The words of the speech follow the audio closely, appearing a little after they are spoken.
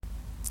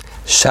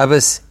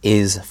Shabbos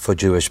is for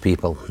Jewish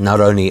people.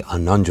 Not only are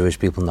non-Jewish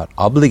people not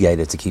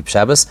obligated to keep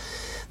Shabbos,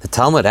 the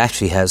Talmud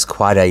actually has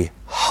quite a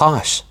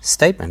harsh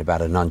statement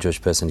about a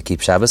non-Jewish person to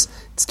keep Shabbos.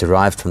 It's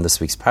derived from this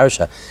week's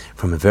parasha,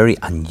 from a very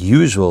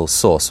unusual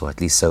source, or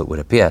at least so it would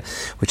appear,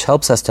 which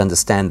helps us to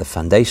understand the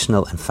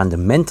foundational and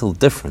fundamental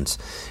difference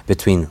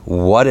between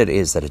what it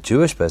is that a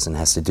Jewish person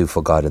has to do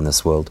for God in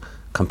this world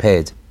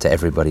compared to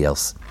everybody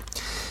else.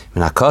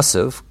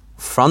 Minakosov,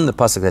 from the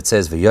pasuk that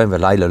says "V'yom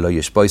v'layla lo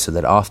yishboisu,"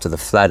 that after the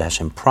flood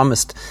Hashem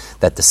promised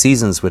that the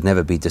seasons would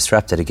never be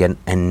disrupted again,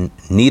 and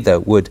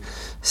neither would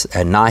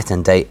night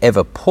and day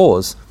ever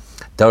pause.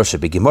 Darsha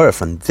b'Gemara,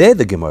 from there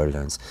the Gemara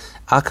learns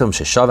Akum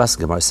sheshavas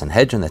Gemara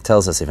Sanhedrin, that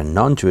tells us if a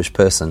non-Jewish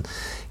person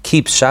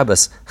keeps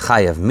Shabbos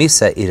chayav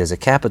misa, it is a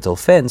capital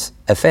offense.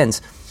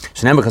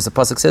 Shenam, because the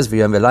pasuk says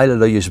 "V'yom v'layla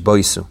lo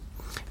yishboisu,"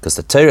 because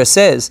the Torah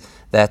says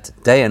that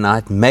day and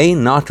night may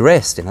not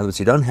rest. In other words,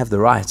 you don't have the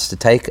rights to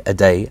take a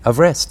day of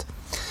rest.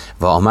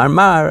 And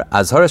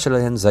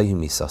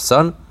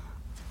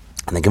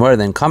the Gemara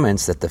then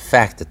comments that the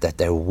fact that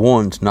they're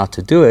warned not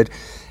to do it,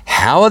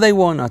 how are they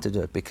warned not to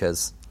do it?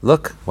 Because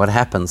look what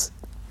happens.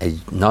 A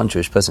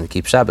non-Jewish person who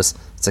keeps Shabbos,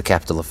 it's a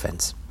capital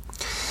offense.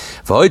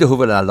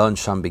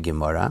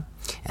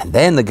 And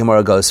then the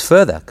Gemara goes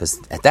further, because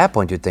at that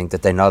point you'd think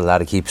that they're not allowed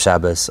to keep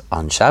Shabbos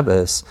on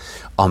Shabbos.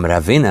 Even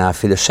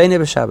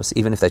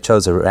if they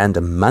chose a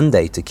random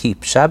Monday to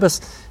keep Shabbos,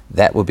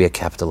 that would be a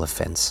capital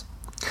offense.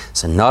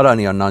 So not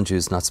only are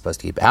non-Jews not supposed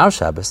to keep our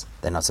Shabbos,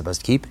 they're not supposed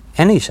to keep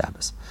any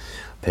Shabbos.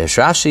 Perish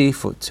Rashi,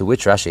 to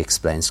which Rashi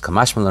explains,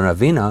 Kamashmal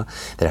Ravina,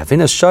 that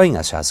Ravina is showing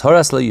us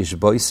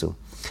the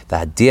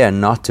idea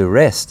not to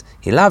rest.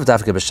 Is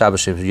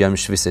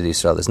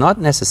not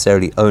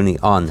necessarily only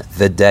on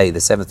the day, the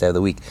seventh day of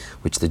the week,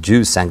 which the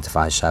Jews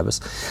sanctify as Shabbos.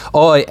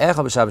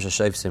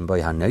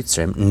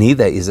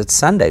 Neither is it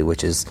Sunday,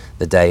 which is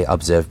the day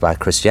observed by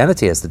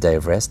Christianity as the day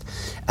of rest.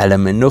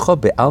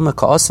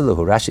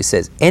 Rashi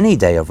says any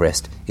day of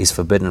rest is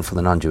forbidden for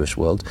the non-Jewish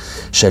world.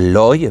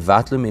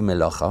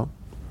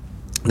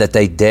 That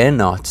they dare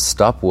not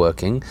stop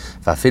working,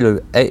 and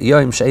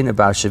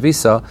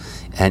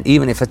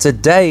even if it's a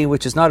day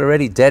which is not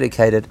already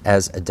dedicated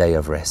as a day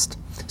of rest.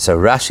 So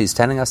Rashi is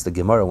telling us, the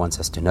Gemara wants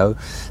us to know,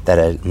 that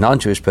a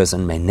non-Jewish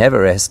person may never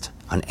rest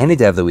on any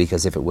day of the week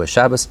as if it were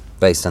Shabbos,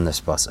 based on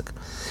this pasuk.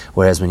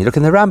 Whereas when you look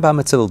in the Rambam,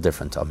 it's a little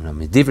different.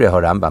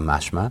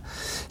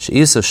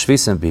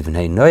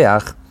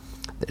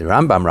 The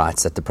Rambam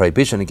writes that the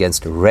prohibition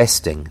against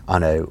resting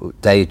on a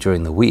day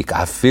during the week,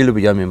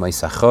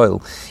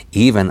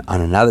 even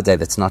on another day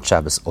that's not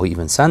Shabbos or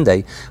even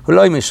Sunday,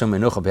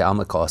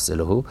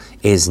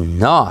 is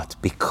not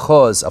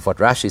because of what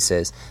Rashi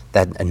says,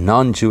 that a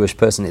non-Jewish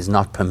person is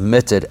not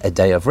permitted a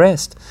day of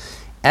rest.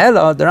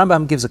 Ella, the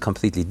Rambam gives a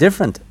completely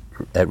different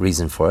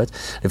reason for it,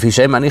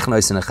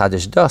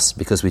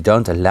 because we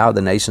don't allow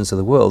the nations of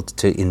the world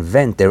to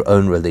invent their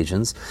own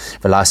religions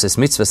and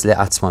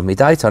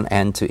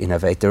to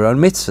innovate their own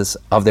mitzvahs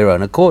of their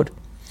own accord.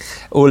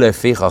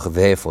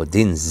 Therefore,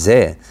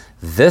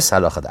 this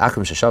halachah,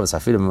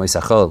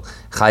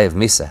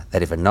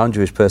 that if a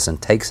non-Jewish person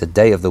takes a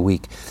day of the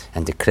week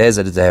and declares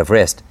it a day of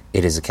rest,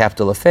 it is a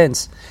capital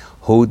offense.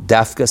 Who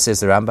dafka, says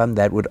the Rambam,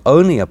 that would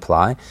only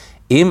apply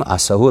if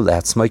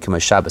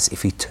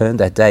he turned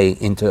that day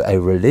into a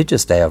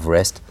religious day of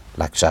rest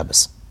like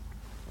Shabbos.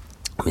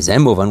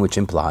 Which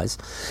implies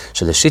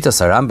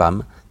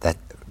that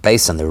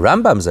based on the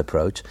Rambam's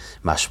approach,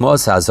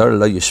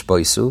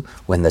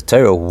 when the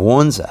Torah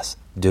warns us,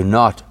 do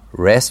not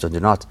rest or do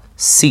not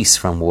cease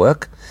from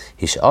work,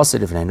 the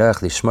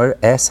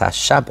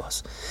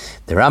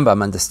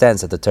Rambam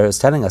understands that the Torah is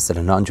telling us that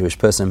a non-Jewish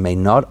person may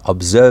not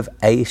observe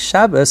a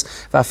Shabbos,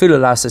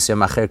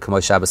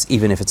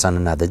 even if it's on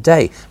another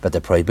day. But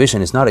the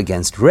prohibition is not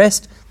against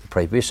rest. The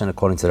prohibition,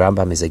 according to the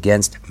Rambam, is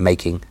against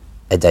making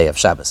a day of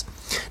Shabbos.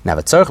 Now,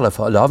 according to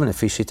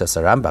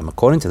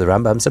the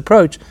Rambam's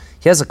approach,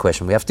 here's a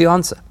question we have to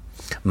answer.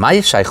 If the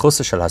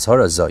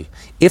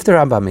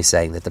Rambam is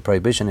saying that the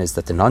prohibition is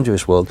that the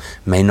non-Jewish world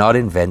may not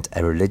invent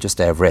a religious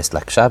day of rest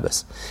like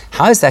Shabbos,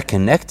 how is that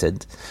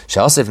connected?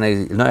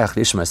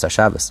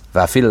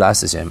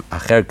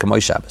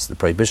 The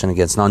prohibition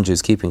against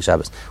non-Jews keeping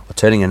Shabbos or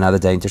turning another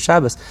day into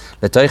Shabbos.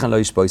 How does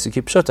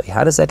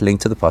that link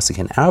to the pasuk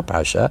in our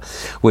parasha,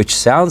 which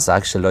sounds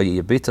like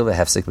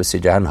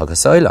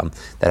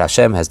that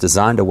Hashem has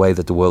designed a way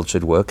that the world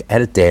should work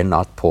and it dare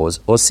not pause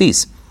or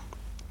cease?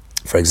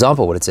 For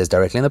example, what it says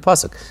directly in the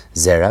pasuk,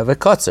 zera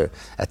v'kotzer,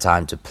 a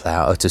time to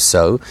plow or to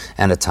sow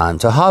and a time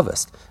to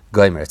harvest,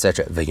 gomer,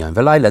 etc. V'yom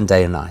v'layla, and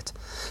day and night.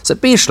 So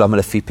b'yishlam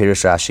lefi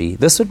pirish Rashi,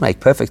 this would make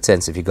perfect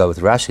sense if you go with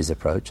Rashi's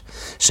approach.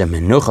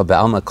 Shemenucha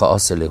be'alma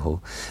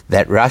ka'oselihu,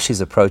 that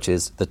Rashi's approach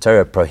is the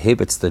Torah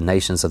prohibits the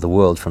nations of the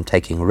world from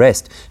taking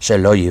rest,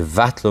 shelo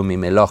yivatlu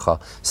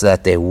mimelocha, so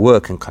that their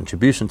work and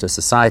contribution to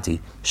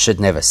society should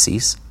never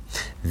cease.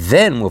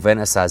 Then you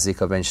see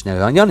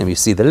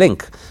the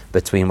link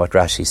between what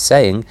Rashi is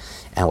saying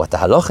and what the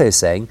halacha is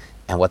saying,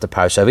 And what the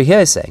parasha over here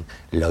is saying,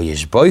 Lo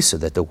yishboisu,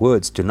 that the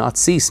words do not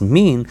cease,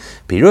 mean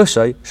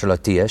Pirushai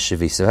shalotia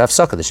shivisa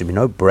hafsaka. There should be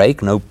no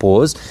break, no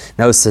pause,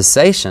 no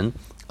cessation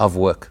of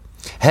work.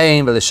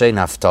 And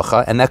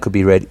that could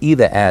be read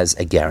either as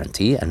a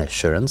guarantee, an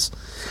assurance,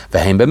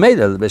 and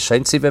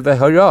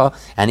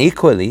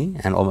equally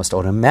and almost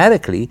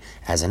automatically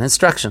as an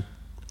instruction.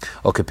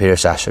 Like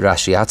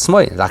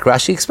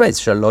Rashi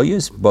explains,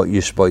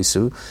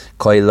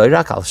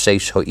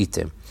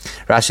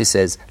 Rashi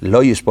says,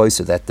 Lo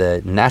yishboisu, that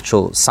the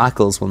natural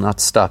cycles will not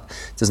stop,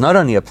 does not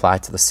only apply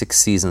to the 6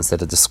 seasons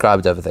that are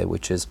described over there,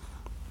 which is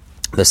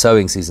the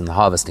sowing season, the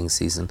harvesting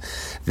season,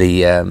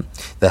 the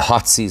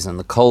hot season,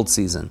 the cold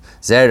season,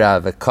 zera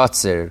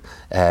v'kotzer,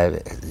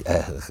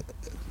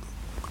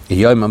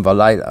 yom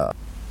v'layla,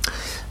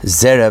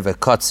 zera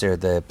v'kotzer,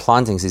 the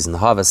planting season, the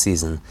harvest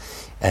season,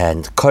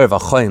 and kor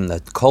v'choim, the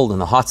cold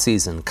and the hot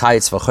season,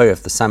 kayetz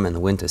v'chorif, the summer and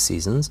the winter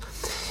seasons.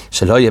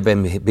 Not only,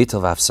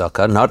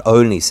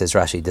 says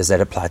Rashi, does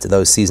that apply to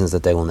those seasons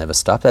that they will never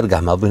stop, but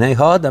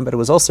it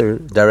was also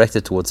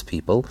directed towards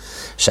people,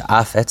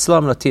 that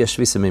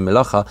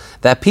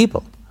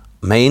people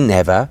may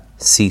never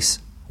cease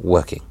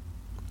working.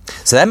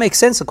 So that makes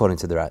sense according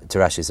to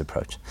Rashi's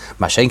approach.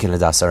 But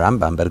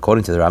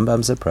according to the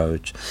Rambam's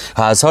approach,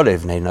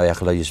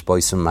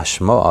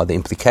 the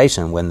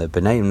implication when the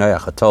Bnei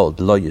Noach are told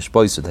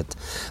that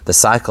the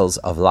cycles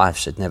of life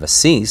should never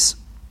cease,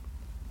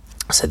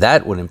 so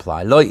that would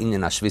imply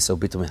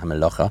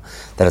that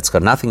it's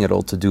got nothing at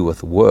all to do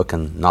with work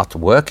and not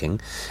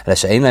working. The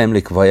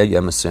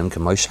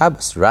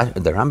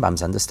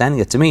Rambam's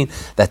understanding it to mean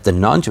that the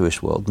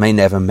non-Jewish world may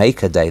never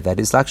make a day that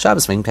is like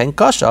Shabbos.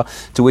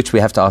 To which we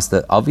have to ask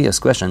the obvious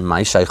question,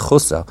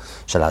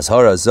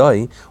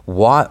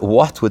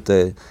 what would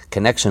the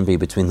connection be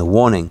between the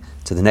warning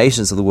to the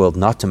nations of the world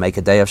not to make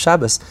a day of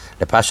Shabbos?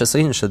 How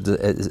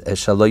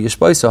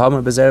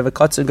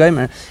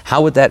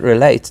would that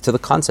relate to the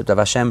concept of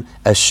Hashem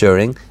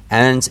assuring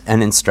and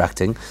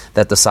instructing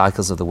that the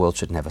cycles of the world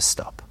should never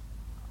stop?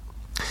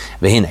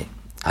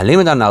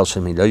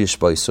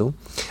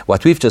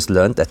 What we've just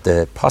learned, that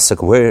the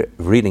pasuk we're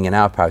reading in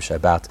our parasha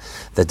about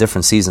the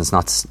different seasons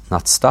not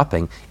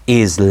stopping,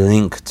 is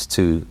linked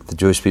to the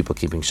Jewish people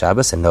keeping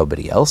Shabbos and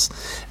nobody else.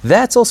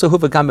 That's also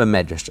huvagam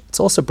medrash. It's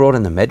also brought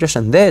in the medrash,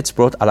 and there it's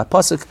brought ala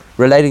pasuk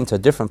relating to a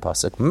different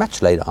pasuk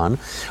much later on,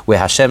 where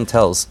Hashem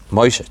tells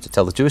Moshe to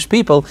tell the Jewish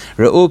people,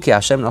 Re'u ki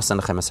Hashem nosan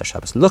lechem es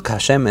Shabbos. Look,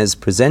 Hashem has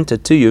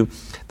presented to you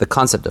the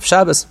concept of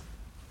Shabbos,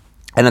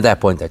 and at that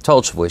point they're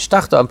told, Shavu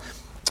ishtachtam,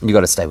 you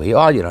got to stay where you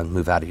are, you don't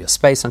move out of your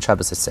space on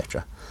Shabbos,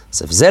 etc.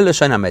 So,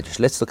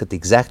 let's look at the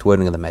exact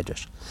wording of the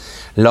Medrash.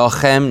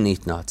 Lochem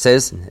nitna. It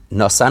says,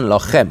 Nosan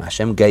lochem.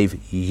 Hashem gave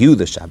you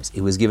the Shabbos.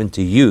 It was given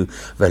to you.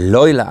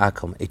 Ve'loi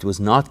la'akom. It was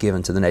not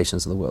given to the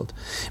nations of the world.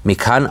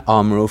 Mikan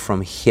amru.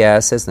 From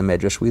here, says the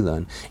Medrash, we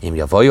learn, Im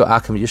yavoyu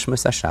akom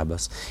yishmus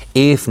haShabbos.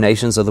 If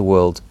nations of the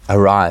world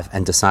arrive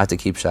and decide to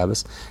keep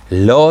Shabbos,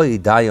 lo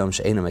yidayom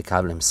she'enu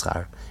mekablim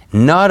schar.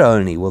 Not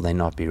only will they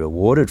not be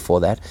rewarded for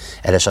that,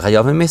 but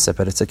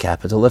it's a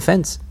capital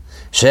offense.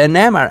 And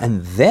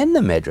then the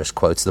Medrash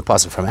quotes the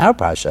pasuk from our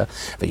parasha,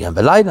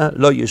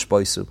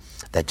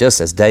 that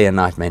just as day and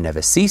night may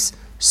never cease,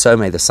 so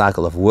may the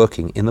cycle of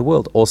working in the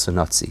world also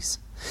not cease.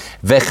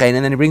 And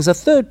then he brings a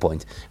third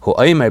point,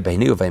 that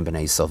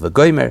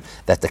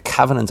the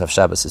covenant of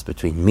Shabbos is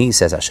between me,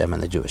 says Hashem,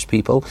 and the Jewish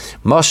people.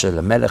 Just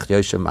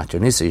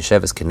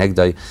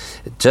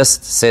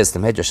says the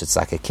Medrash, it's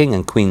like a king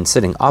and queen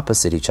sitting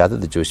opposite each other,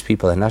 the Jewish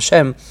people and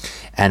Hashem,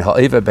 and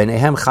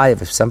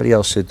if somebody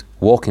else should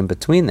walk in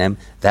between them,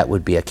 that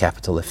would be a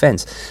capital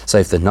offense. So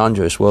if the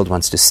non-Jewish world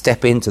wants to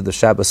step into the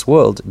Shabbos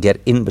world,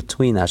 get in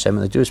between Hashem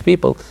and the Jewish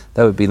people,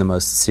 that would be the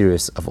most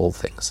serious of all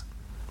things.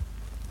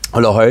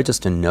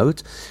 Just a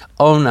note,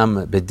 of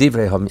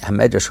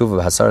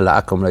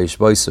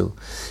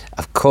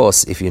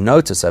course, if you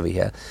notice over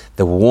here,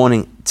 the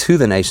warning to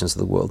the nations of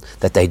the world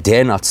that they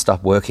dare not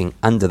stop working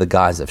under the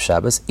guise of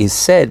Shabbos is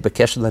said,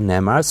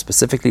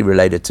 specifically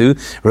related to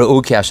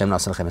Re'u ki Hashem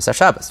nosan lechem es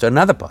haShabbos, to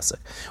another pasuk,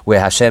 where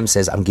Hashem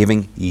says, I'm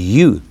giving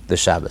you the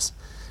Shabbos.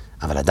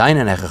 So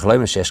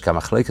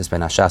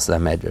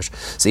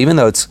even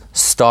though its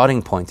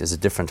starting point is a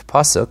different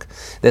pasuk,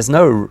 there's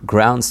no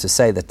grounds to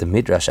say that the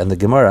Midrash and the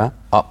Gemara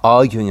are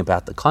arguing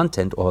about the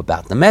content or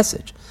about the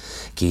message.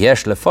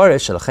 Because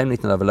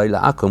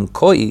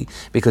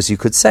you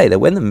could say that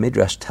when the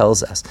Midrash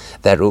tells us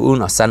that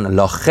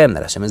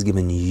Hashem has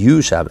given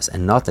you Shabbos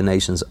and not the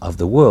nations of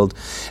the world,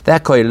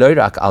 that's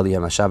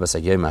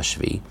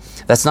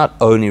not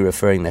only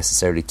referring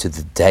necessarily to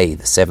the day,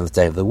 the seventh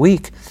day of the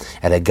week,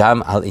 you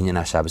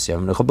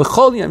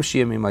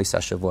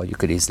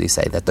could easily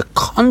say that the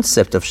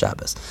concept of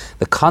Shabbos,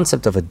 the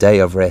concept of a day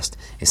of rest,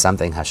 is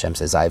something Hashem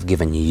says, I have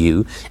given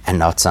you and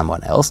not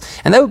someone else.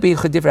 And that would be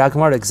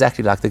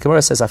exactly like the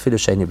Gemara says, Afilu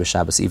Sheni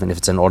b'Shabbos, even if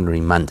it's an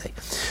ordinary Monday.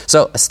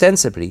 So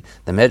ostensibly,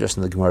 the Medrash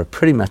and the Gemara are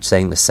pretty much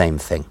saying the same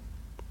thing.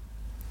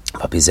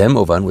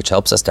 Which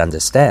helps us to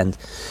understand,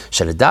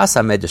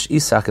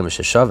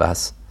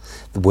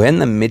 when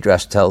the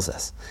Midrash tells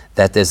us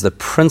that there's the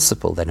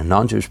principle that a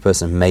non-Jewish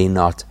person may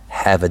not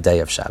have a day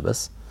of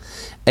Shabbos,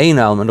 if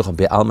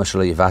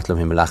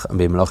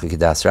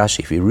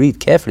you read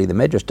carefully, the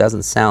Midrash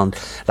doesn't sound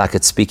like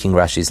it's speaking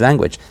Rashi's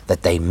language,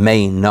 that they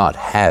may not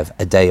have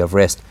a day of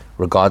rest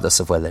regardless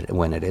of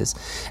when it is.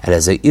 And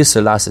as it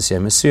actually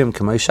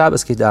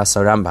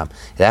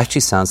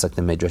sounds like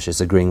the Midrash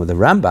is agreeing with the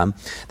Rambam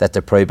that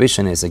the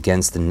prohibition is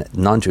against the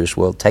non-Jewish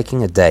world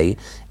taking a day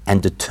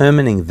and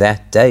determining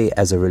that day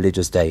as a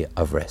religious day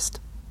of rest.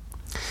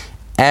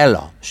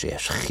 Now here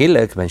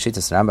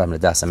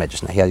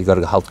you've got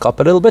to hold up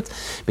a little bit,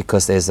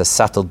 because there's a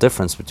subtle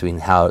difference between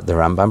how the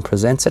Rambam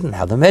presents it and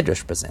how the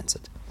Midrash presents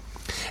it.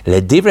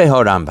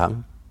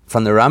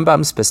 From the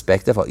Rambam's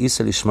perspective,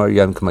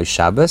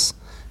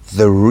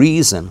 the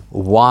reason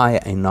why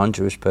a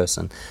non-Jewish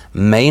person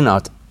may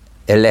not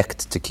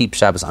elect to keep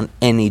Shabbos on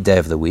any day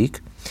of the week,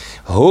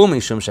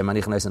 it's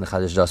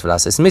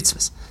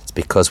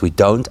because we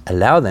don't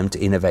allow them to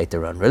innovate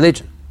their own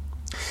religion.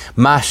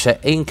 Now,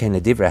 even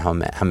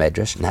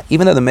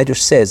though the Medrash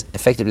says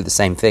effectively the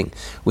same thing,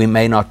 we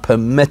may not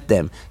permit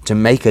them to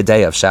make a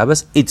day of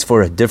Shabbos, it's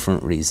for a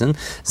different reason.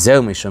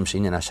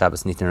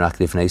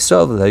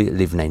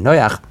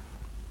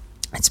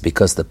 It's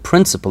because the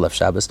principle of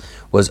Shabbos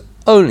was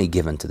only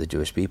given to the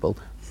Jewish people,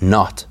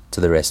 not to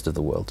the rest of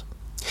the world.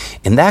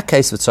 In that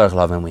case, with Tzorech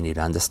Lavan, we need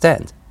to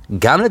understand.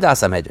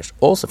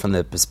 Also from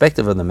the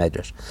perspective of the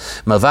Medrash,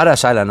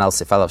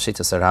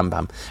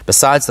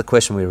 besides the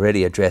question we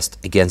already addressed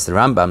against the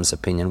Rambam's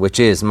opinion, which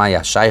is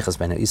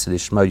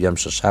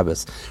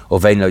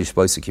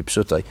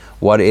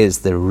what is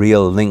the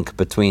real link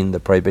between the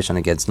prohibition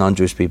against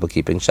non-Jewish people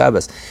keeping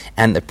Shabbos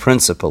and the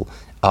principle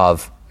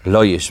of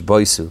lo yish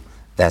boisu,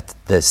 that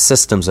the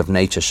systems of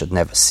nature should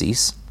never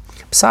cease.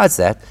 Besides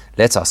that,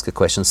 let's ask a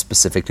question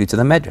specifically to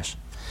the Medrash.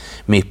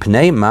 Why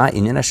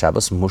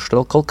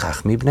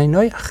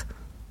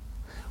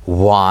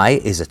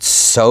is it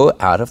so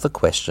out of the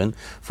question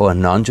for a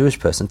non-Jewish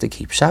person to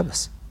keep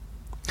Shabbos?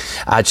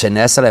 That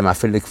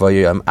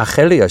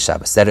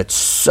it's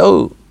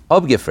so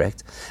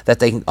obgefrekt that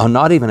they are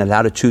not even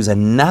allowed to choose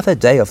another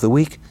day of the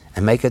week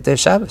and make it their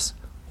Shabbos.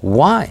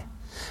 Why?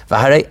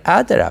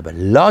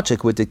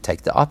 Logic would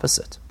dictate the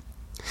opposite.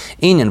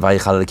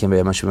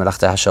 The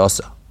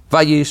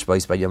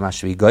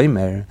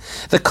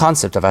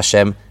concept of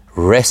Hashem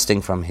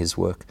resting from his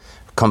work,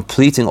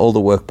 completing all the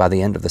work by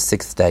the end of the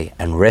 6th day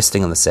and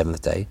resting on the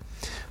 7th day.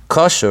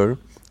 Kosher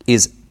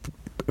it's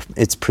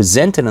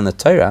presented in the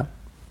Torah,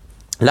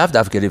 lav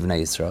davka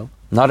livnei Yisrael,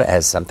 not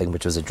as something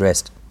which was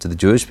addressed to the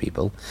Jewish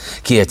people.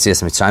 Like,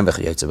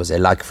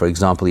 for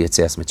example,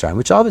 Yetzias Mitzrayim,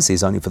 which obviously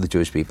is only for the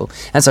Jewish people,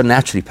 and so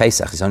naturally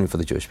Pesach is only for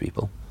the Jewish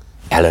people.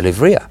 Ela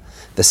Livriya,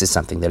 this is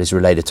something that is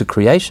related to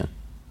creation.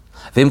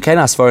 In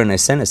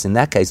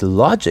that case,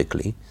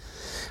 logically,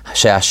 if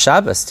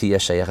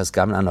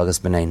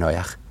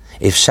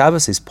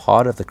Shabbos is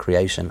part of the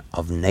creation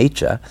of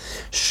nature,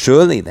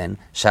 surely then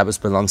Shabbos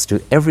belongs to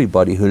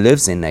everybody who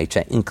lives in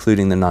nature,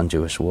 including the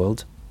non-Jewish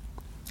world.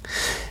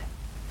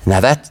 Now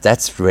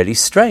that's really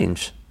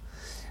strange.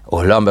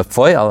 Because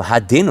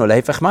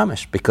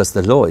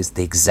the law is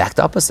the exact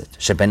opposite.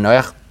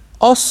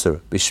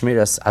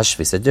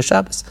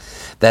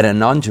 That a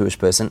non-Jewish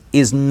person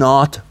is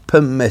not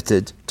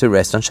permitted to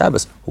rest on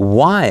Shabbos.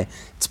 Why?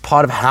 It's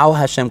part of how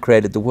Hashem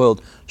created the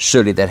world.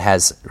 Surely that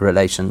has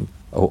relation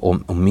or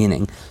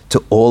meaning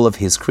to all of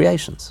his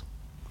creations.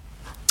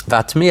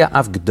 And it's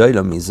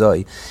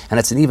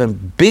an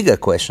even bigger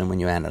question when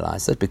you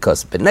analyze it,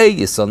 because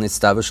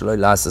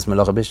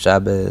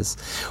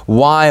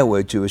why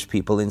were Jewish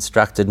people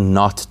instructed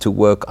not to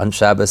work on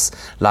Shabbos,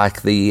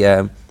 like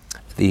the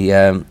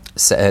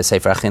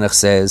Sefer HaChinuch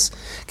says,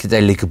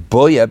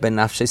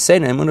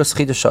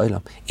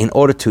 in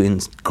order to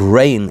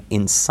ingrain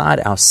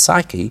inside our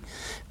psyche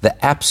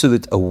the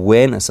absolute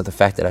awareness of the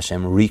fact that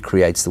Hashem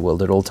recreates the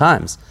world at all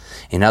times.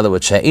 In other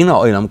words, that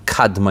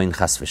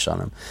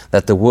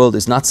the world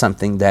is not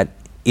something that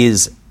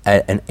is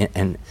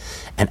an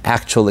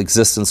actual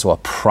existence or a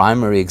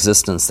primary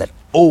existence that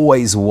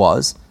always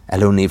was,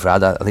 but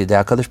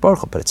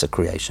it's a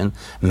creation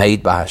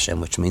made by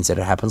Hashem, which means that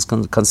it happens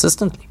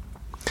consistently.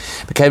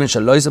 Now,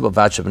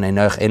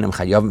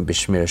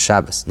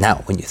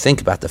 when you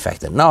think about the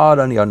fact that not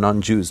only are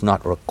non-Jews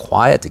not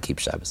required to keep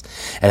Shabbos,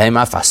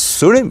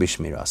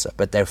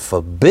 but they're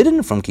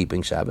forbidden from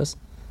keeping Shabbos,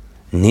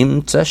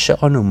 that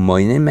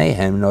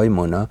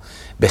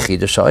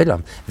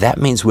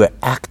means we're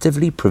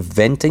actively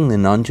preventing the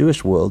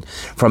non-Jewish world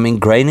from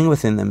ingraining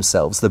within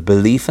themselves the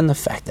belief in the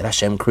fact that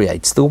Hashem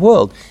creates the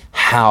world.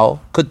 How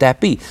could that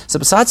be? So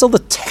besides all the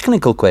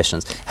technical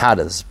questions, how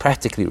does this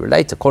practically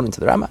relate according to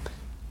the Rambam?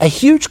 A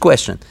huge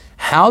question.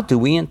 How do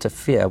we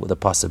interfere with the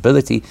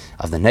possibility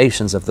of the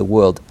nations of the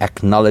world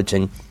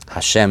acknowledging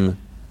Hashem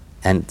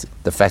and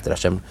the fact that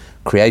Hashem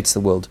creates the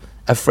world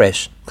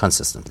afresh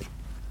consistently?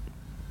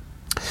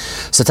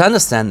 So to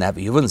understand that,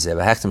 in order to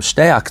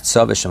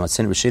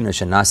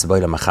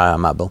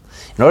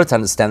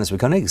understand this, we're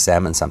going to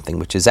examine something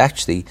which is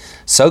actually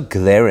so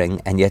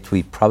glaring, and yet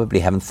we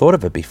probably haven't thought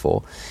of it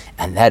before,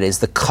 and that is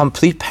the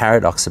complete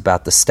paradox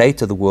about the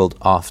state of the world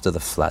after the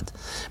flood,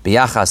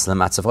 compared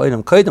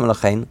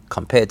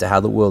to how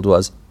the world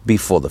was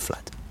before the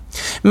flood.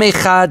 On one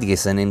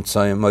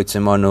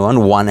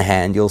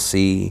hand, you'll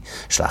see,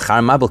 as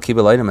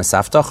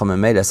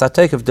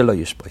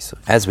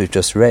we've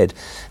just read,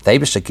 the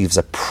Eibishter gives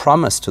a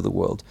promise to the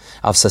world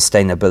of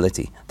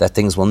sustainability, that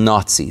things will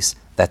not cease,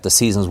 that the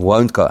seasons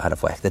won't go out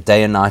of whack, that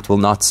day and night will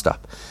not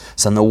stop.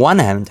 So on the one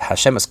hand,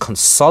 Hashem has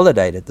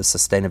consolidated the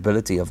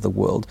sustainability of the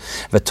world.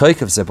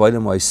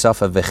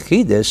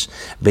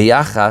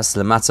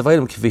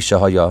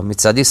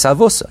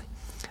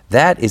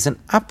 That is an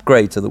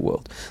upgrade to the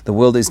world. The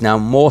world is now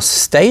more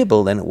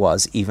stable than it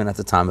was even at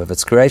the time of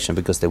its creation,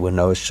 because there were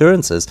no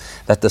assurances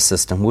that the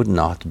system would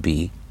not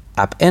be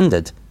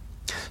upended.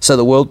 So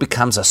the world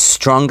becomes a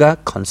stronger,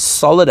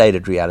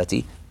 consolidated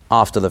reality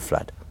after the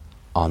flood,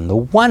 on the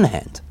one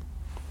hand.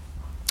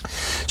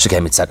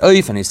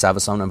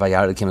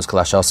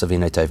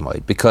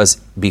 Because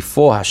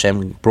before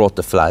Hashem brought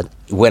the flood,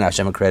 when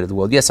Hashem created the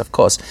world, yes, of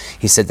course,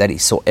 he said that he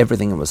saw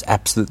everything and was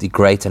absolutely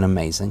great and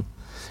amazing.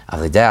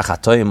 But there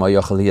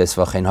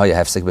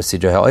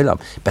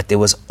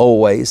was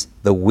always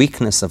the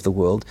weakness of the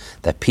world,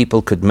 that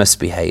people could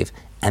misbehave,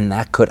 and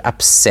that could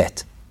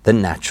upset the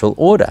natural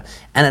order.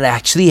 And it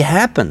actually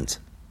happened.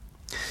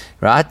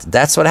 Right?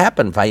 That's what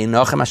happened. The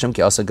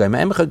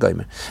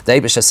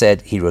Eibishter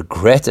said he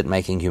regretted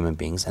making human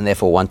beings and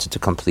therefore wanted to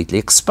completely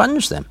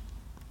expunge them.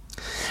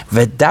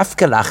 And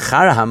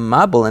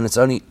it's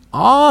only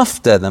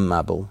after the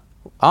Mabul,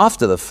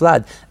 after the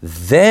flood,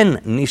 then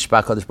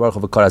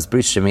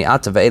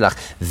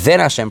then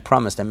Hashem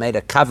promised and made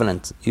a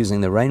covenant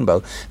using the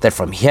rainbow that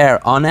from here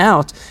on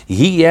out,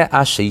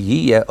 regardless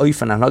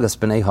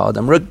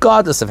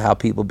of how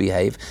people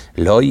behave,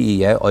 the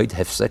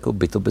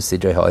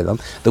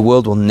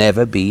world will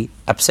never be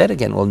upset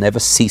again, will never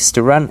cease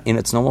to run in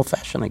its normal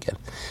fashion again.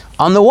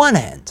 On the one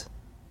hand,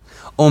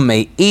 yet on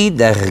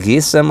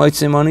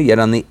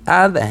the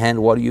other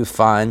hand, what do you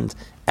find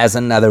as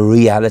another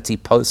reality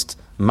post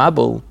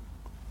Mabul,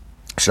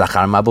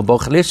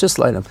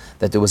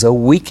 that there was a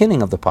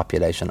weakening of the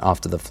population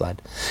after the flood.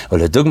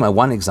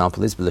 One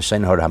example is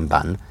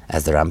Ramban,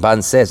 as the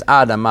Ramban says,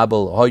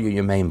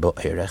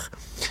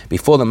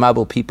 before the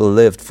Mabul, people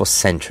lived for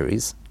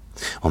centuries.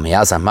 And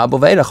after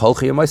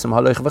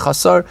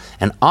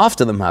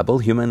the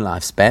Mabul, human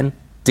lifespan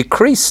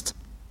decreased.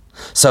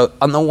 So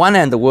on the one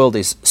hand, the world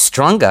is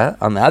stronger.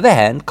 On the other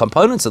hand,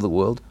 components of the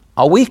world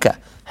are weaker.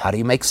 How do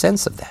you make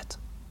sense of that?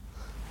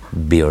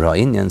 Biur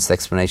HaInyan's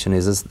explanation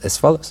is as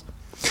follows.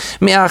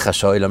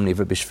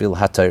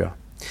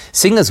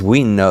 Seeing as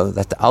we know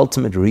that the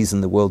ultimate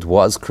reason the world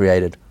was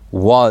created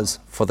was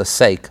for the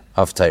sake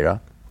of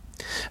Torah,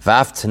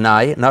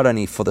 not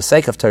only for the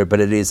sake of Torah, but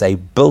it is a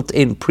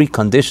built-in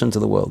precondition to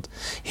the world.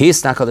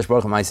 Here's HaKadosh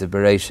Baruch Hu Ma'aseh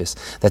Bereishis,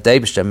 that the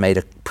Eibishter made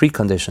a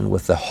precondition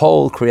with the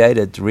whole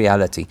created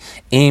reality.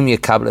 Im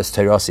Yekabel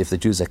Torah, if the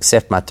Jews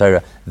accept my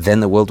Torah, then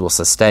the world will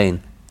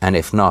sustain, and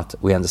if not,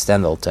 we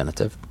understand the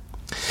alternative.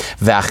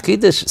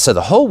 So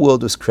the whole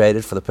world was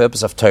created for the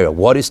purpose of Torah.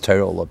 What is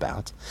Torah all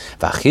about?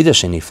 The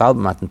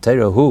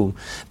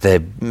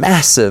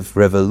massive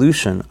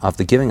revolution of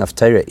the giving of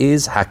Torah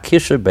is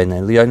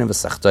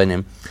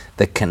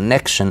the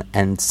connection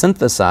and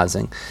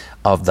synthesizing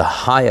of the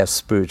higher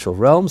spiritual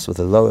realms with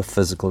the lower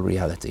physical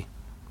reality.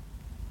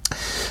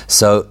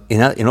 So,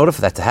 in order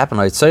for that to happen,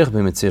 in order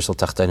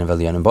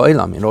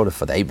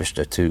for the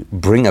Eibishter to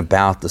bring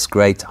about this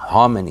great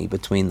harmony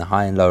between the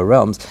high and lower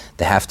realms,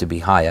 there have to be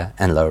higher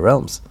and lower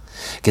realms.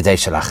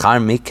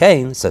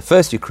 So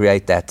first you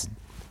create that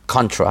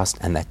contrast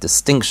and that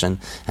distinction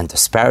and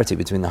disparity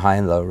between the high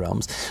and low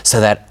realms, so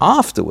that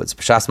afterwards,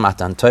 B'shas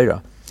Matan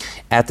Torah,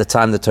 at the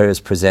time the Torah is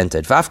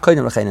presented,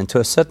 and to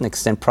a certain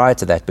extent prior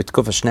to that,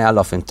 basically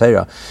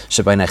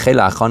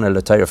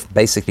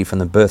from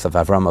the birth of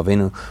Avraham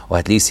Avinu, or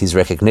at least his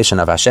recognition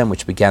of Hashem,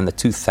 which began the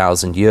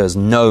 2,000 years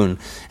known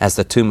as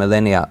the 2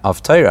 millennia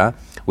of Torah,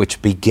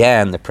 which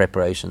began the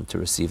preparation to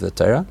receive the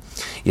Torah.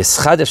 The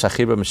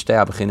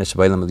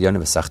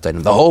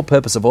whole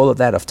purpose of all of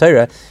that, of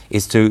Torah,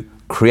 is to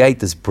create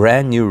this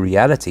brand new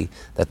reality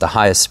that the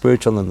higher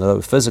spiritual and the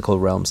lower physical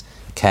realms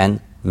can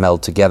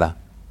meld together.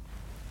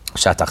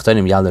 As the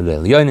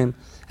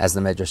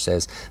Medrash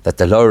says, that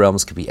the lower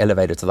realms could be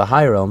elevated to the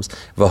higher realms,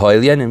 and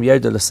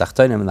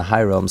the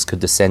higher realms could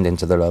descend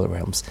into the lower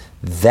realms.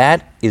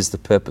 That is the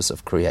purpose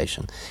of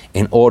creation,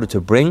 in order to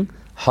bring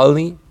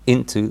holy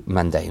into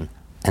mundane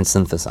and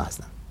synthesize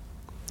them.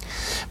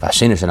 With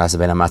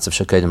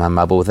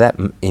that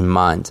in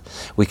mind,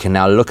 we can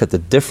now look at the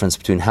difference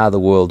between how the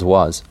world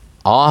was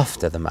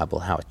after the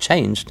Mabul, how it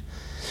changed.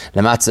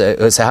 So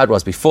how it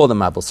was before the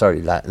Mabul,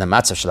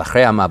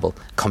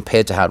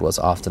 compared to how it was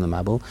after the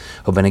Mabul.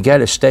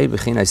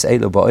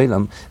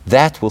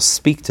 That will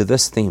speak to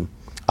this theme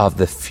of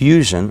the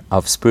fusion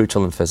of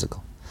spiritual and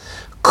physical.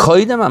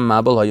 Before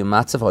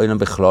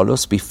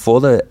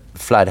the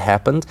flood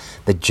happened,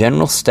 the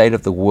general state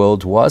of the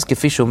world was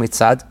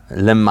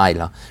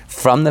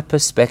from the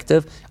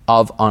perspective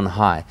of on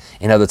high.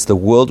 In other words, the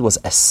world was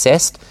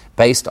assessed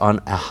based on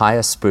a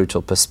higher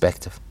spiritual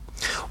perspective.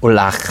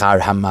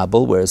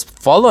 Whereas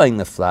following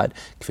the flood,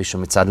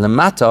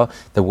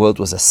 the world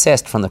was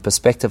assessed from the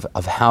perspective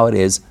of how it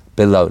is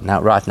below.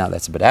 Now, right now,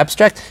 that's a bit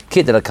abstract.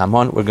 Come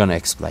on, we're going to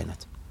explain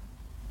it.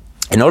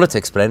 In order to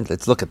explain it,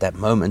 let's look at that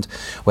moment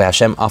where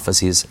Hashem offers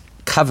His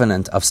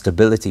covenant of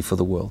stability for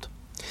the world.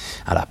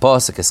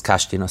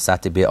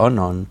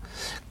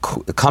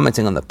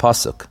 Commenting on the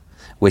pasuk,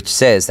 which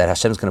says that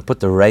Hashem is going to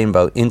put the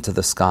rainbow into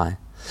the sky.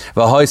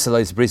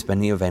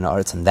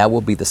 And that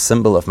will be the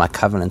symbol of my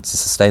covenant to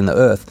sustain the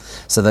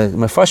earth. So the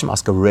Mefarshim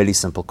ask a really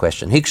simple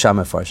question.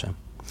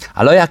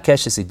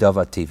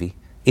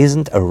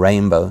 Isn't a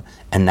rainbow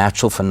a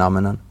natural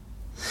phenomenon?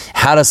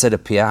 How does it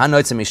appear?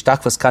 It's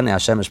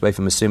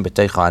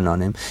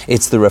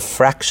the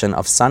refraction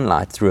of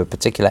sunlight through a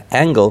particular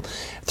angle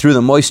through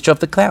the moisture of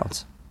the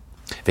clouds.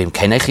 So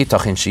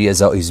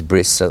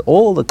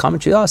all the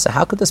commentary are, so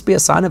how could this be a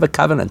sign of a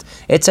covenant?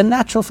 It's a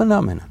natural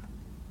phenomenon.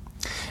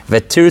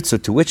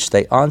 To which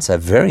they answer, a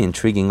very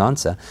intriguing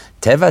answer,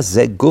 Teva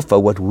ze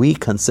gufa, what we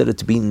consider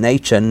to be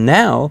nature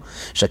now,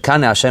 that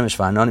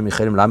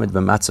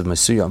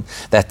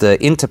the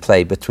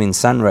interplay between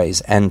sun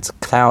rays and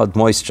cloud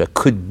moisture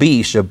could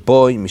be to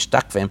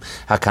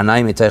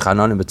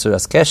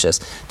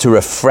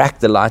refract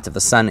the light of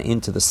the sun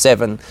into the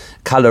 7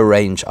 color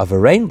range of a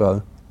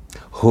rainbow.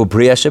 Might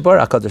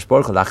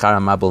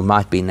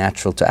be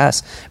natural to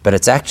us, but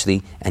it's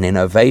actually an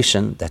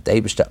innovation that the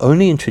Eibishter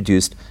only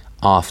introduced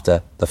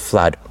after the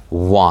flood.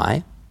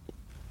 Why?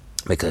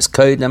 Because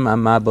prior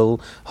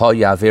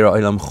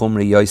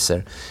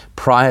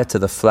to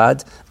the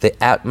flood, the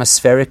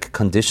atmospheric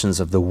conditions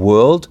of the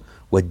world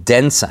were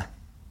denser.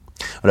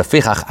 And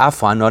therefore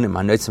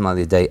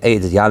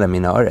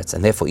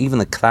even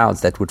the clouds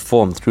that would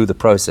form through the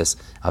process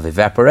of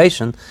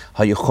evaporation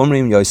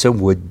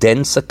were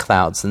denser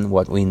clouds than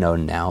what we know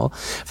now.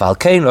 And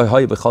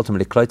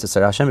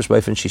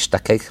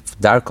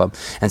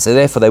so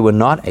therefore they were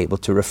not able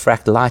to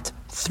refract light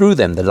through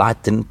them. The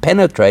light didn't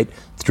penetrate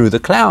through the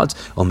clouds.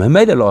 So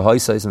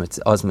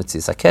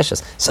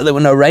there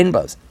were no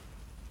rainbows.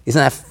 Isn't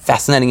that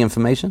fascinating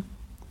information?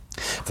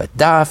 It's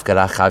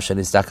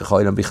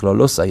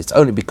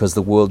only because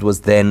the world was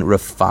then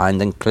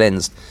refined and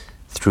cleansed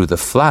through the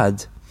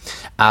flood.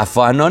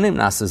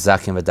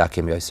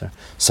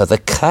 So the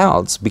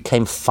clouds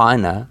became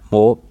finer,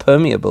 more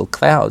permeable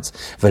clouds,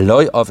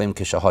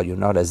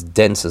 not as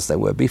dense as they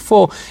were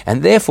before,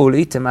 and therefore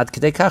and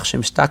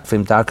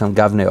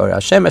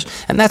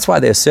that's why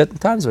there are certain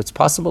times where it's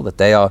possible that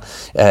they are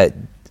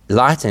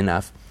light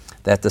enough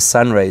that the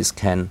sun rays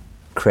can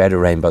create a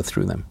rainbow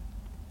through them.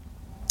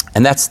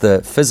 And that's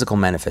the physical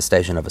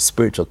manifestation of a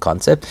spiritual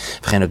concept.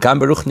 Before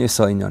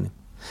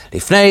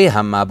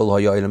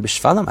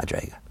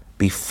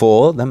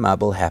the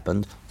Mabul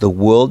happened, the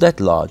world at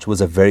large was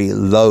a very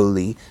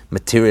lowly,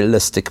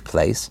 materialistic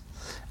place.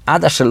 To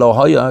the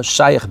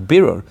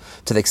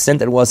extent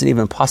that it wasn't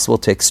even possible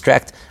to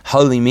extract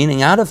holy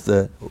meaning out of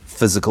the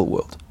physical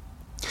world.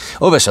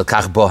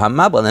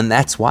 And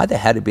that's why there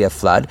had to be a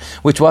flood,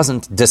 which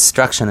wasn't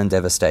destruction and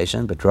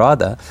devastation, but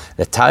rather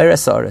the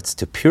Tairas,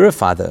 to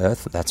purify the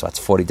earth. That's why it's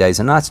 40 days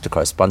and nights to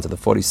correspond to the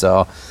 40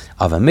 sa'ah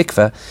of a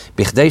mikveh,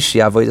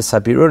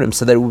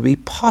 so that it would be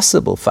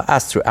possible for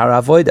us through our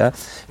avodah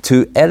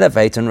to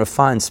elevate and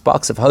refine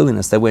sparks of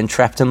holiness that were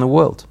entrapped in the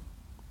world.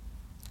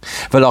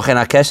 That's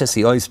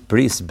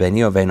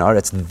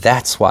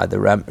why the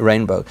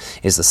rainbow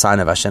is the sign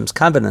of Hashem's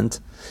covenant,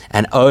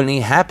 and only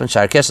happens.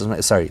 It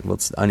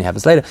only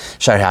happens later.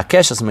 It's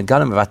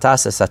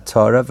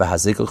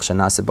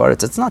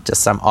not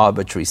just some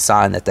arbitrary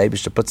sign that the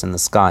Eibishter puts in the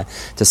sky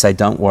to say,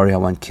 "Don't worry, I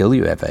won't kill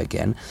you ever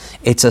again."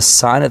 It's a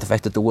sign of the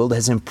fact that the world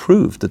has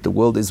improved, that the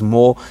world is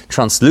more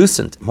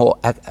translucent, more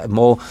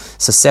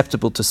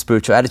susceptible to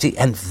spirituality,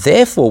 and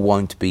therefore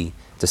won't be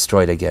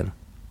destroyed again.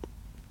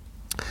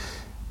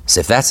 So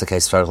if that's the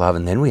case,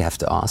 then we have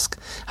to ask,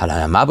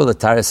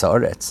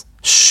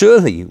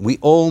 surely we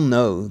all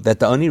know that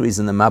the only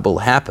reason the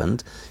Mabul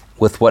happened,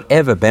 with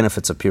whatever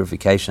benefits of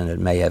purification it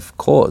may have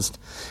caused,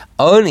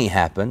 only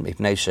happened, it's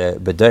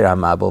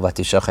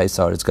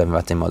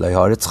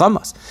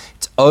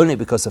only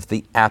because of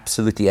the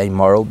absolutely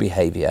amoral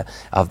behavior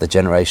of the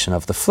generation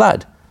of the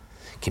flood.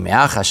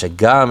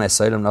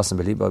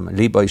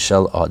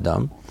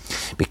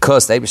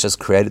 Because the Eibishter has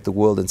created the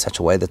world in such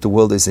a way that the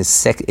world is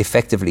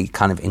effectively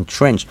kind of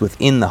entrenched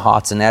within the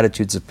hearts and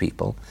attitudes of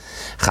people.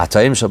 So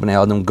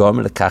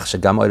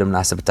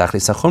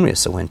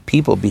when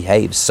people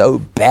behave so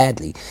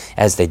badly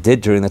as they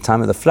did during the time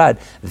of the flood,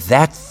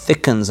 that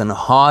thickens and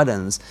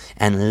hardens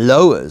and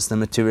lowers the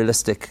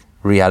materialistic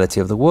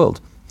reality of the world.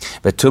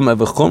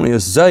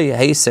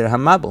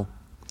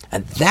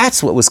 And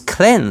that's what was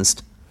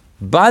cleansed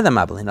by the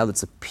Mabul. In other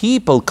words, the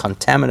people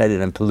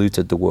contaminated and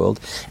polluted the world,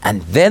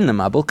 and then the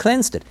Mabul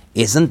cleansed it.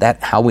 Isn't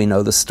that how we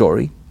know the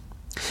story?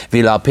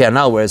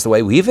 Whereas the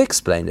way we've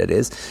explained it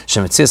is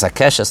that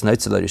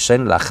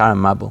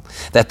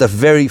the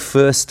very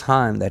first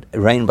time that a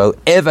rainbow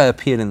ever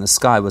appeared in the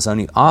sky was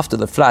only after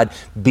the flood,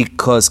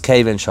 because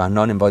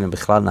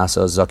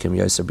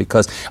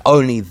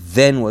only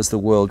then was the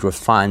world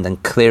refined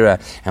and clearer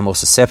and more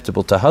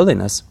susceptible to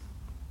holiness.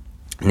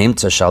 That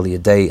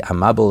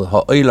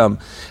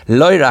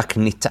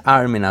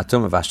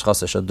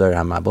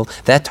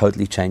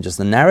totally changes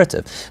the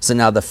narrative. So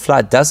now the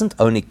flood doesn't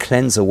only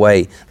cleanse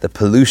away the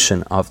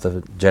pollution of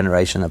the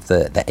generation of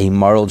the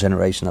amoral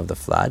generation of the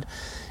flood.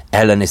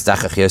 It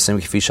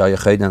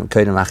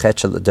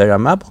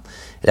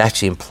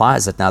actually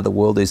implies that now the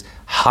world is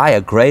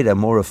higher, greater,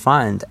 more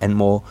refined, and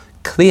more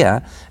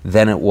clear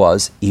than it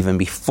was even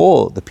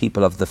before the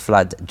people of the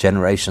flood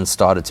generation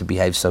started to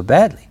behave so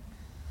badly.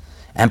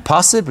 And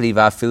possibly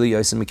that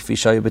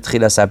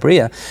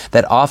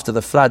after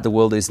the flood, the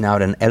world is now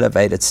at an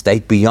elevated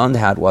state beyond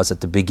how it was at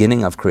the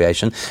beginning of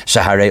creation,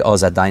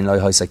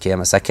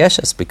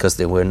 because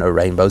there were no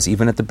rainbows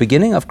even at the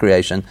beginning of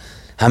creation.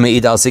 And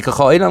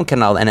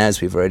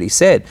as we've already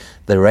said,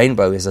 the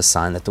rainbow is a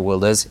sign that the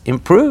world has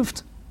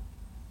improved.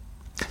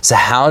 So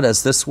how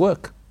does this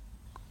work?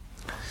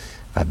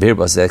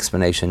 The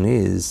explanation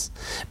is,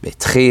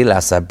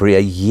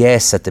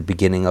 yes, at the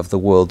beginning of the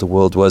world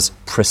was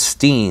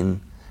pristine,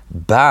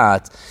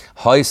 but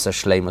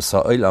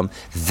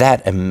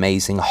that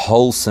amazing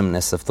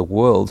wholesomeness of the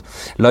world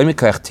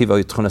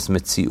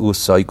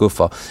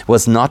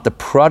was not the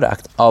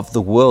product of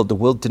the world. The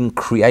world didn't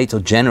create or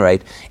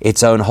generate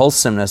its own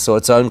wholesomeness or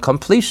its own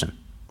completion.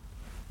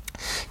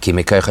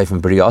 It's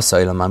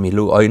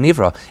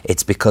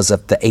because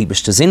of the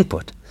Eibishter's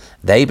input.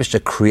 The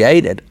Eibishter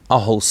created a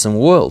wholesome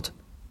world.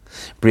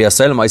 The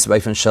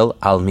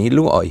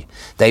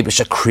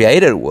Eibishter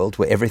created a world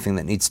where everything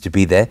that needs to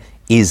be there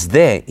is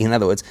there. In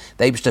other words,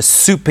 the Eibishter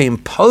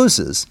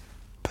superimposes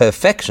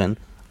perfection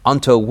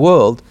onto a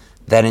world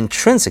that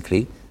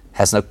intrinsically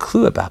has no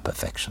clue about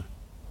perfection.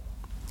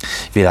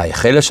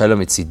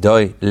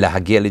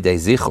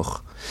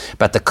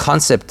 But the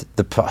concept,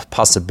 the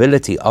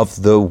possibility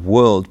of the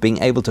world being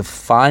able to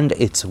find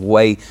its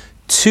way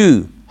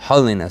to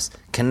holiness,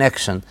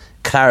 connection,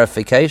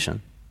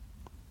 clarification,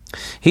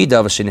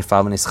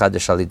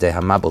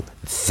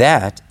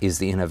 that is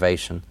the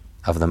innovation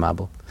of the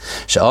Mabul.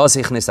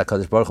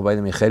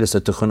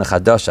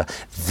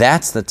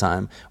 That's the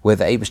time where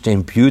the Eibishter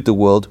imbued the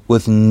world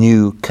with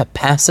new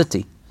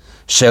capacity.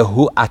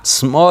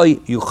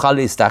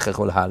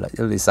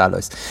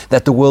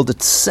 That the world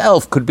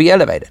itself could be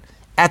elevated.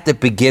 At the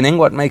beginning,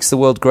 what makes the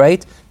world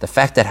great? The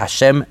fact that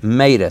Hashem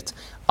made it.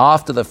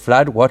 After the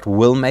flood, what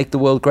will make the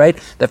world great?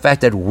 The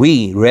fact that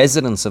we,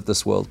 residents of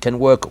this world, can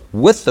work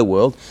with the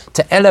world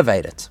to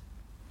elevate it.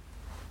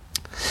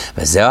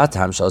 That's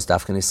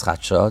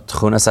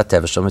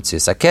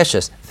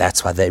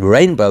why the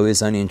rainbow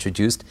is only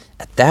introduced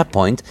at that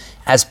point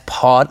as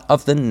part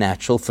of the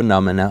natural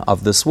phenomena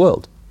of this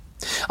world.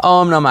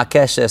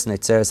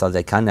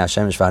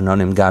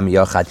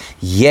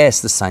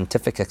 Yes, the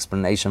scientific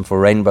explanation for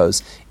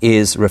rainbows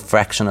is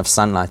refraction of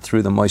sunlight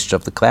through the moisture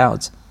of the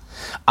clouds.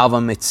 But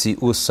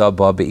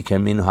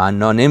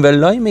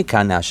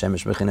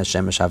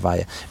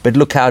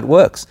look how it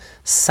works.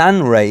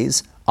 Sun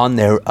rays on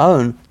their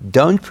own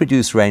don't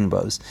produce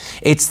rainbows.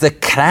 It's the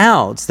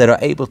clouds that are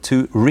able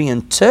to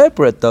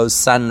reinterpret those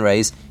sun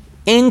rays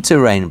into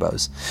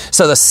rainbows.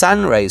 So the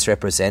sun rays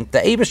represent the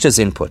Eibishter's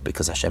input,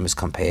 because Hashem is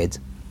compared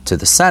to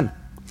the sun.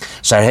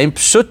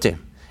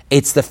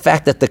 It's the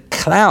fact that the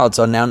clouds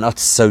are now not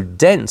so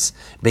dense,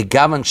 that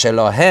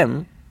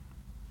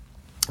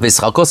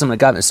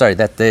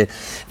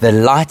the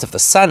light of the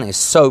sun is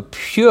so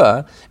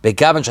pure,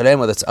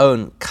 with its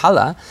own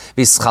color.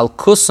 The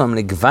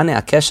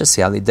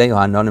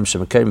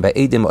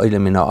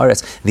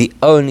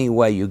only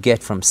way you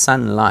get from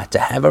sunlight to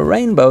have a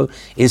rainbow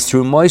is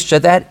through moisture.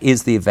 That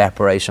is the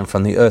evaporation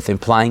from the earth,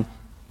 implying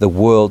the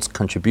world's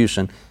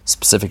contribution,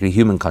 specifically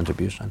human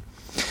contribution.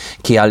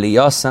 Because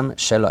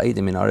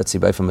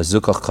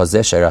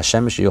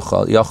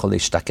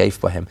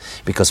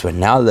we're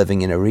now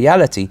living in a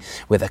reality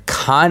where the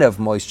kind of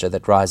moisture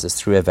that rises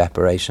through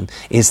evaporation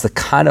is the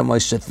kind of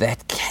moisture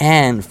that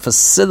can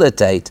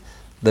facilitate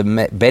the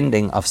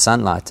bending of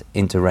sunlight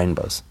into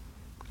rainbows.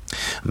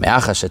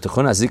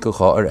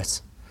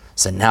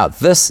 So now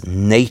this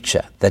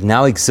nature that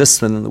now exists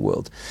within the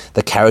world,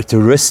 the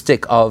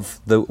characteristic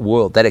of the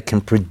world, that it can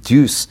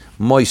produce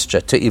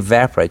moisture to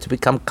evaporate, to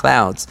become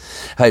clouds,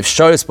 which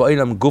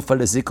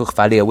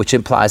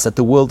implies that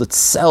the world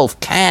itself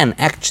can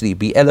actually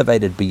be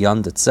elevated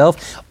beyond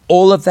itself.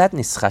 All of that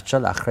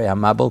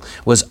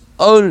was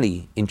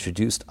only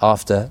introduced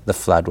after the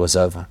flood was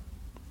over.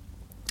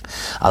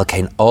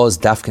 And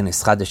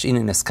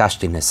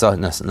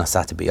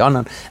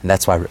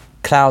that's why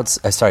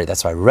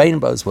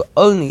rainbows were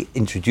only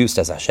introduced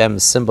as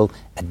Hashem's symbol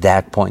at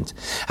that point.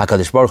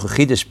 HaKadosh Baruch Hu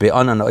chidesh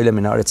be'anan ha'olam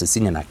min haaretz es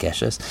inyan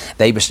ha'keshes.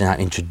 The Eibishter now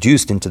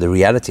introduced into the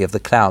reality of the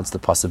clouds the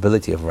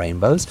possibility of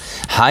rainbows.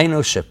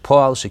 Hainu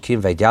shepoal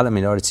shekim v'yadala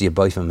min haaretz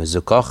yiboifim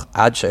mezukoch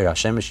ad she'er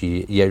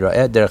hashemesh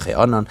yira'eh derech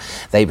ha'anan.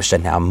 The Eibishter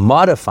now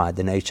modified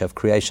the nature of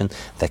creation.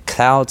 The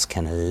clouds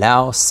can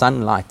allow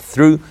sunlight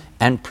through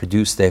and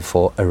produce,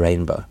 therefore, a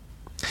rainbow.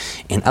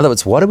 In other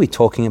words, what are we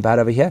talking about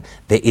over here?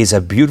 There is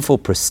a beautiful,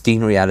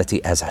 pristine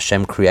reality as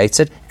Hashem creates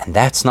it, and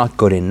that's not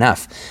good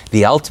enough.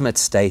 The ultimate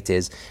state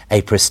is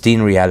a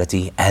pristine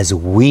reality as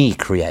we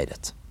create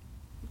it.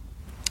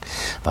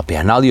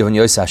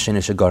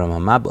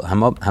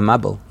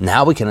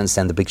 Now we can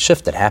understand the big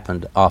shift that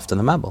happened after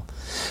the Mabul.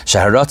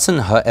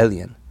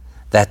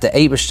 That the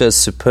Eibishter's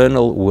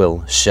supernal will,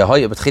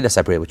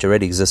 which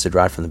already existed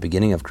right from the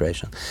beginning of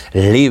creation,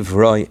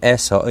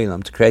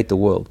 to create the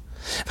world.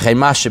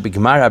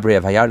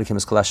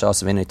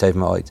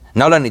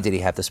 Not only did he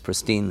have this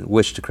pristine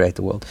wish to create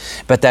the world,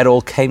 but that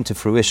all came to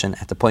fruition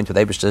at the point where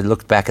the Eibishter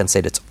looked back and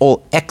said, it's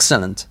all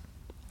excellent.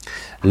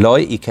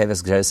 That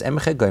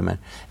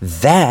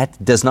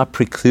does not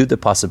preclude the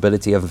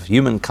possibility of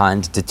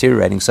humankind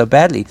deteriorating so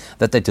badly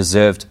that they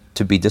deserved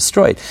to be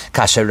destroyed.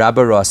 Where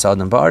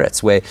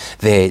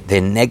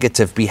their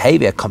negative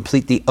behavior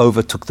completely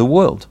overtook the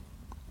world.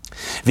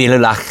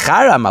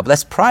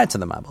 That's prior to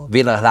the Mabul.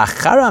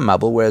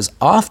 Whereas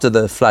after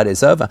the flood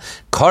is over,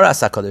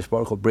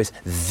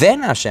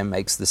 then Hashem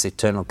makes this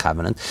eternal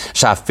covenant.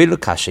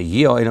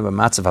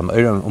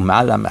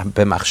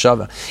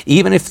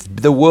 Even if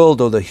the world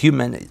or the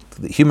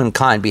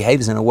humankind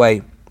behaves in a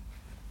way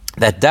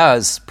that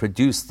does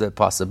produce the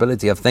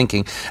possibility of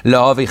thinking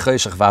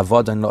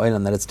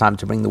that it's time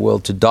to bring the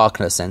world to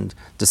darkness and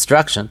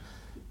destruction,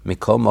 yet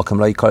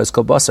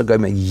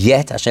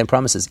Hashem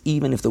promises,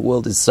 even if the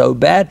world is so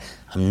bad,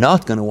 I'm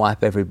not going to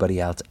wipe everybody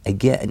out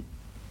again,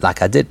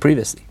 like I did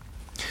previously.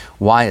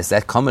 Why is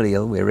that? We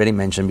already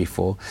mentioned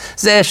before.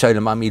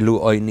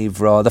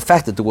 The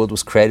fact that the world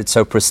was created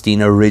so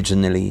pristine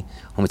originally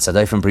is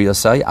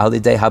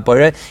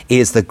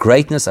the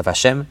greatness of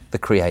Hashem, the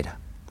Creator.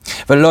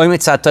 And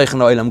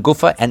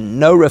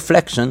no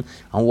reflection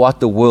on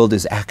what the world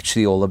is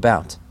actually all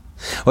about.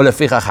 That's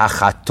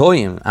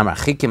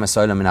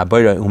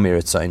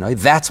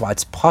why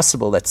it's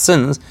possible that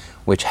sins,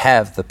 which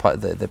have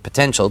the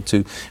potential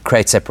to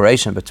create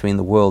separation between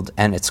the world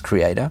and its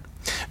creator,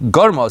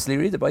 cause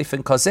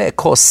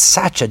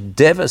such a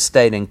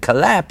devastating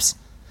collapse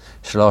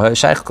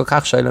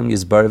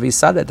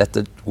that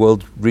the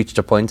world reached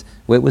a point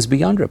where it was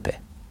beyond repair.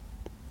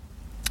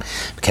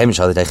 Because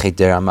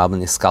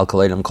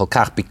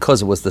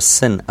it was the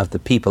sin of the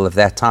people of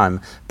that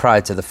time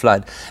prior to the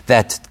flood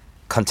that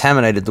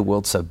contaminated the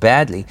world so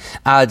badly,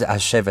 to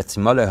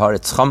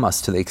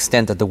the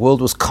extent that the world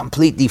was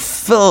completely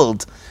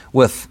filled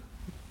with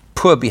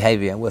poor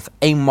behavior, with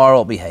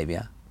amoral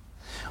behavior.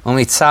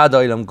 Shows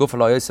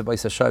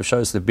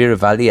the Bir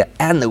of Aliyah,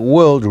 and the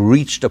world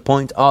reached a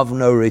point of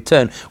no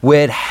return,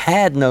 where it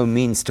had no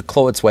means to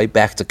claw its way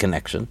back to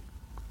connection.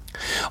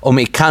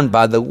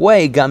 By the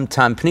way, Gam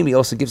Tam Pnimi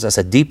also gives us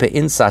a deeper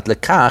insight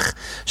that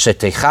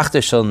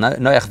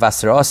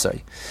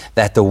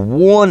the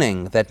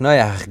warning that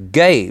Noach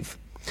gave,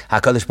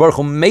 HaKadosh Baruch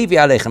Hu mevi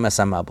aleichem es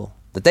hamabul,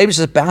 that David is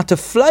about to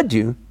flood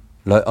you,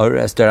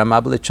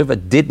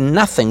 did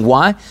nothing.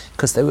 Why?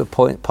 Because they were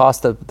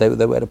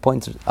they were at a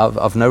point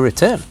of no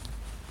return.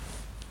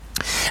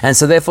 And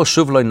so therefore, at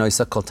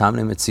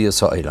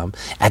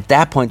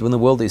that point when the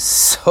world is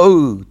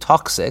so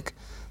toxic,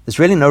 there's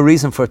really no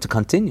reason for it to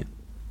continue.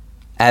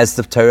 As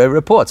the Torah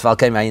reports, the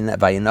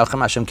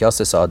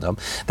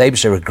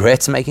Eibishter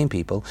regrets making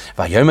people,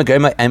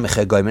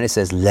 and it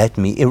says, let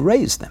me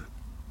erase them.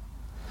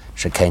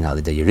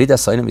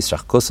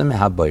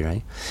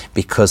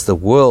 Because the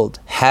world,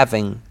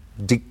 having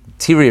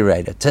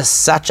deteriorated to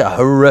such a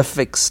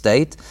horrific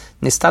state,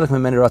 loses the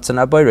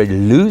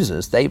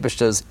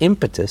Eibishter's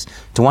impetus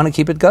to want to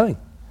keep it going.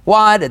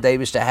 Why did the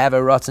Eibishter have a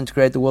ratzon to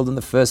create the world in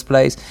the first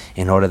place?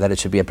 In order that it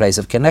should be a place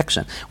of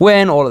connection.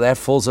 When all of that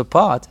falls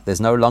apart,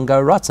 there's no longer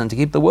a ratzon to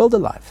keep the world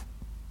alive.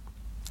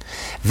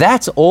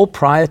 That's all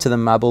prior to the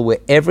Mabul, where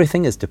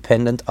everything is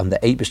dependent on the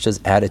Eibishter's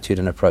attitude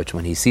and approach.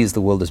 When he sees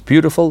the world as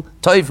beautiful,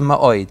 toiv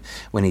ma'oid.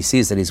 When he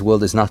sees that his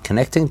world is not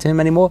connecting to him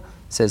anymore,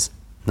 says,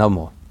 no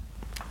more.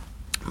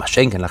 But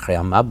after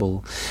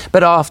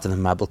the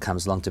Mabul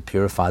comes along to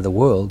purify the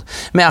world,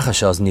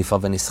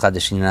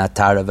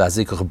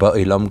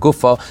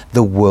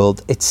 the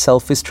world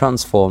itself is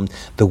transformed.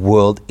 The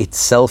world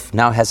itself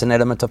now has an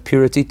element of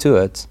purity to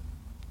it.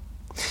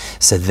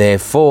 So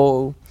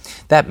therefore,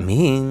 that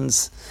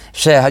means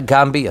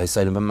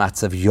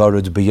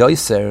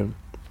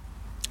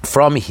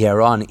from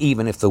here on,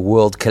 even if the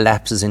world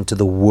collapses into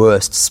the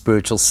worst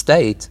spiritual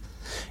state,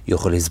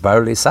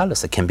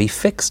 it can be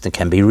fixed, it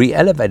can be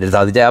re-elevated through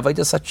a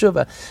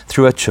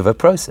tshuva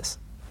process.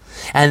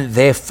 And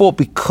therefore,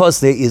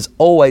 because there is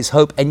always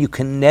hope, and you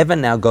can never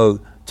now go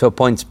to a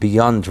point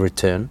beyond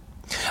return,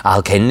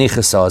 That's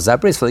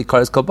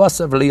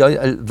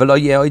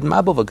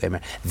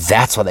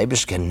why they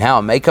can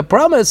now make a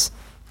promise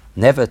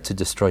never to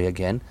destroy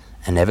again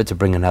and never to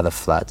bring another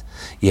flood.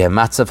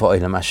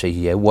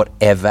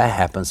 Whatever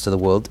happens to the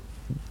world,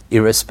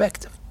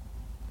 irrespective.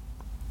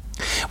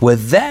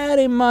 With that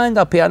in mind,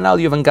 you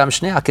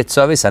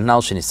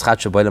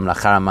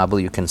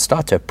can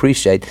start to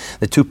appreciate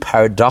the two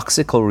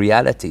paradoxical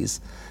realities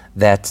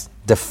that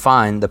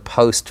define the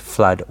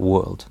post-flood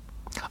world.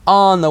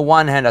 On the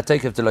one hand, the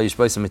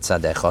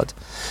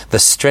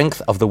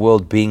strength of the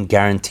world being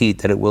guaranteed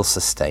that it will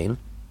sustain.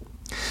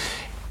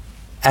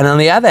 And on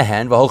the other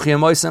hand,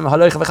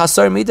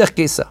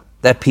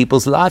 that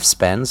people's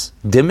lifespans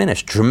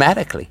diminish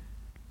dramatically.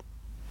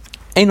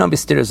 And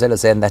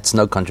that's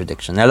no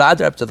contradiction.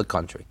 Up to the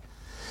contrary.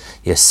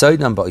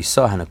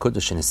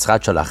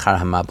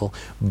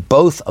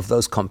 Both of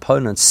those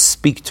components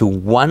speak to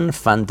one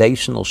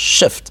foundational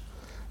shift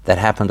that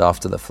happened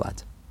after the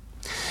flood.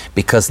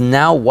 Because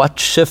now what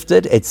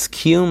shifted? It's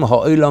kiyum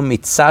ha'olam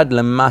mitzad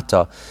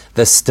lemata.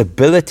 The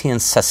stability and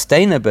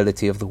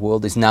sustainability of the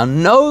world is now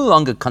no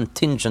longer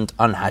contingent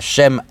on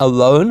Hashem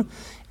alone.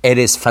 It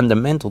is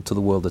fundamental to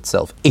the world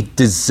itself. It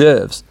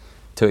deserves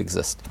to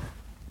exist.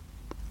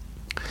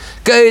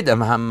 Prior to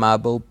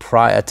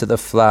the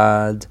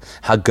flood,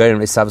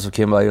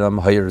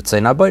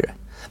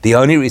 the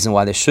only reason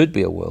why there should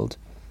be a world,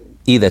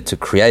 either to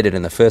create it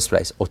in the first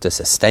place or to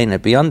sustain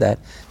it beyond that,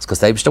 is because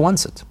the Eibishter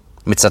wants it.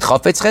 Because the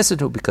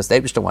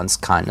Eibishter wants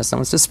kindness and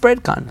wants to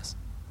spread kindness.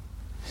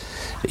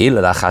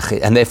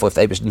 And therefore, if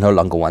the Eibishter no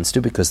longer wants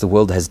to, because the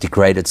world has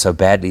degraded so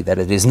badly that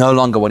it is no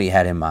longer what he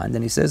had in mind,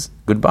 then he says,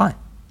 goodbye.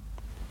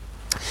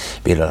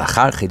 But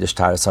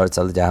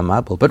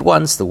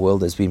once the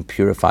world has been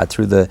purified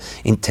through the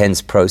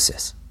intense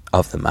process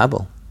of the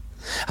Mabul,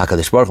 then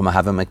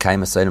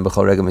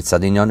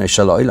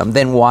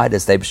why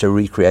does the Eibishter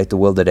recreate the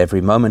world at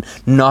every moment?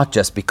 Not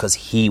just because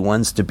he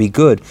wants to be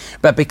good,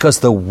 but because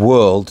the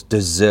world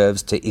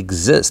deserves to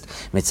exist,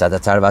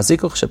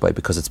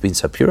 because it's been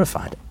so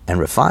purified and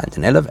refined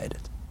and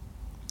elevated.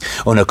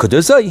 That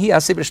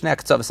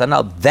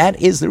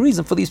is the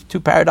reason for these two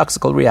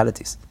paradoxical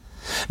realities.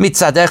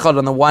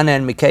 On the one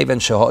hand, the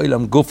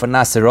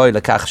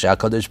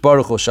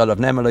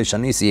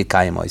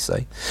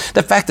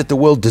fact that the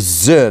world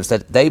deserves,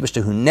 that the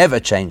Eibishter who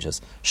never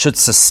changes should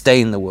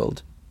sustain the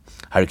world.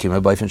 And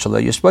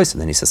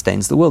then he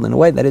sustains the world in a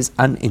way that is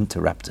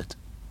uninterrupted.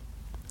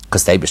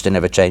 Because the Eibishter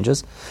never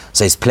changes,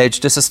 so his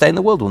pledge to sustain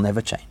the world will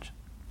never change.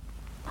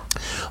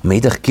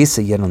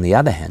 Yet on the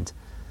other hand,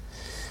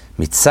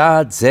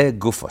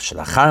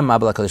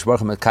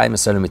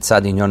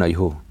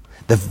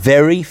 the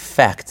very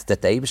fact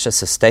that the Eibishter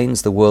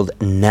sustains the world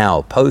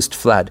now,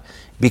 post-flood,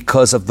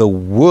 because of the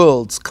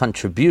world's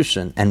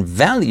contribution and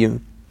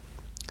value,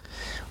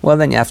 well,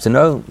 then you have to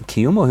know,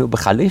 the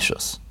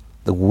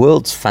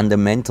world's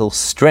fundamental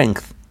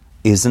strength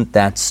isn't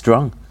that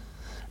strong.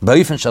 The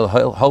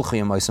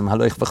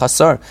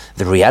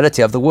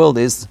reality of the world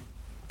is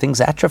things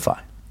atrophy.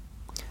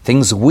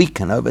 Things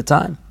weaken over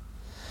time.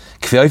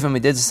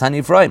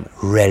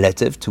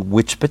 Relative to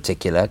which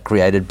particular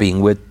created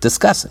being we're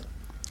discussing.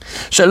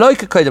 And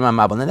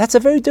that's a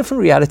very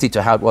different reality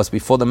to how it was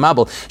before the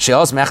Mabul.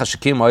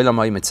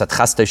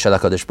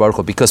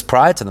 Because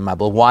prior to the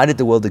Mabul, why did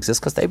the world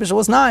exist? Because the Eibishter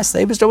was nice, the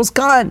Eibishter was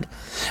kind.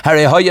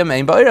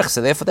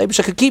 So therefore the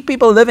Eibishter could keep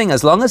people living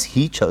as long as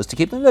he chose to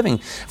keep them living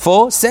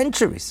for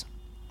centuries.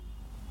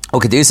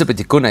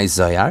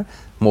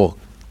 More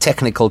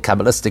technical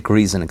Kabbalistic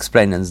reason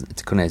explained in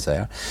Tikkunei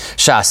Zohar.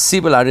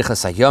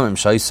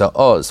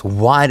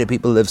 Why do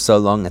people live so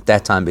long at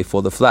that time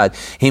before the flood?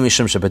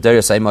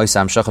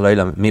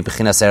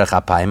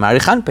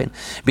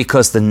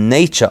 Because the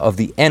nature of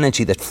the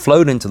energy that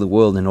flowed into the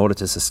world in order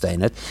to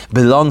sustain it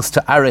belongs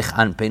to Arich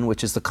Anpin,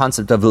 which is the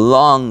concept of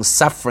long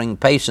suffering,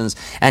 patience,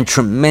 and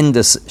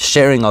tremendous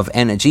sharing of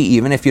energy,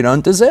 even if you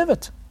don't deserve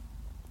it.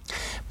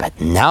 But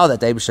now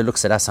that the Eibishter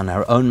looks at us on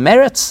our own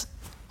merits,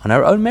 we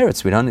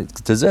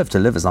don't deserve to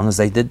live as long as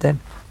they did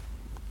then.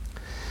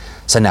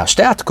 So now,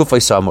 now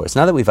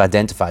that we've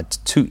identified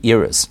two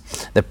eras,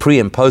 the pre-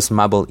 and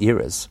post-Mabul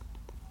eras,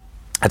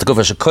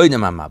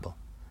 the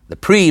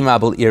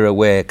pre-Mabul era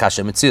where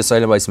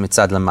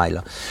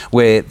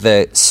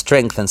the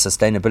strength and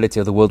sustainability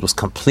of the world was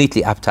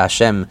completely up to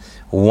Hashem,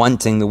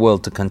 wanting the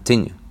world to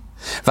continue.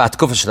 Compared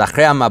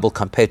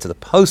to the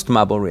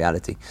post-Mabul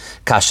reality,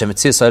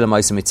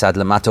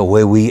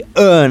 where we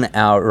earn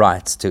our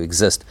rights to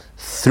exist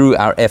through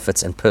our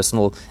efforts and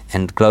personal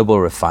and global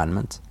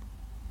refinement.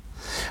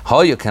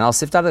 All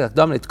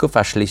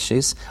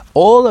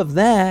of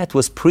that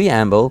was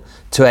preamble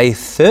to a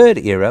third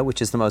era,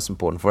 which is the most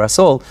important for us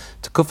all,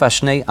 to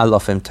Kufashnei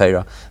Alofim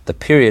Torah, the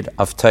period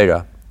of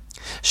Torah.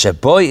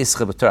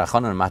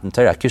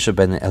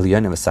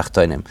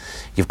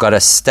 You've got a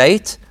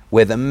state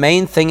where the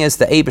main thing is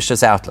the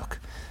Eibishter's outlook.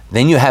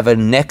 Then you have a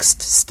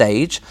next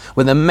stage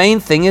where the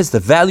main thing is the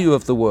value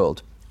of the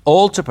world,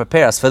 all to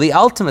prepare us for the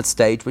ultimate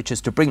stage, which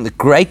is to bring the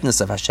greatness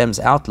of Hashem's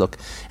outlook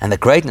and the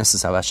greatness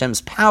of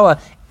Hashem's power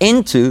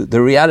into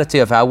the reality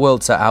of our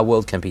world, so our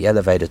world can be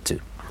elevated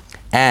too.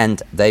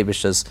 And the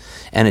Eibishter's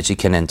energy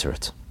can enter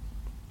it.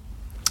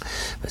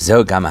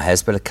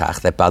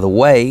 That, by the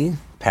way,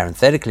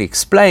 parenthetically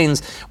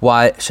explains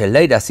why it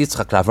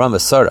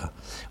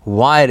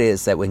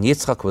is that when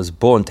Yitzchak was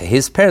born to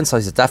his parents,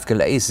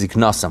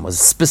 was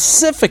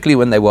specifically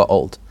when they were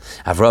old.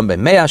 Avram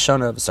being 100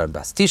 shana, Sarah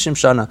bas 90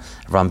 shana,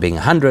 Avram being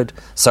 100,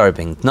 Sarah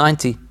being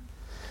 90.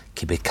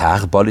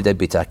 Because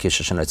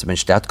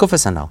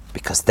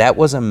that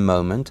was a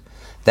moment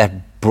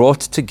that brought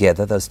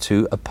together those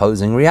two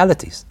opposing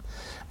realities.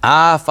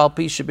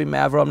 Because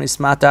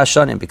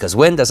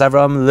when does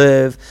Avram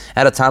live?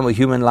 At a time where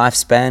human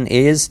lifespan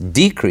is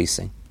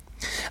decreasing.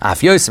 In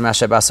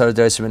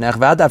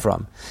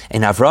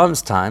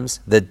Avram's times,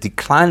 the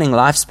declining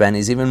lifespan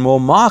is even more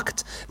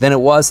marked than it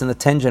was in the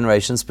 10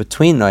 generations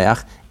between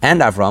Noach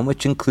and Avram,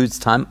 which includes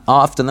time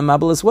after the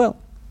Mabul as well.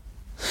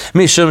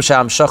 Because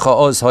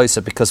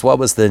what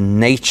was the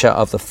nature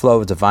of the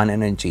flow of divine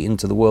energy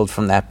into the world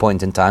from that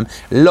point in time?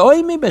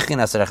 Not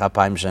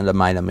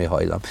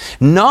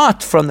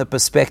from the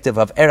perspective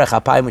of Erech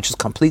HaPayim, which is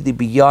completely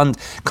beyond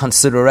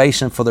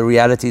consideration for the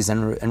realities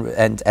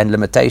and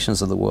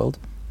limitations of the world.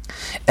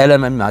 Now the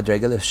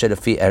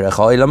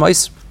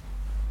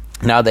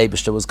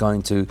Eibishter was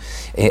going to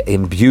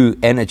imbue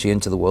energy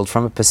into the world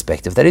from a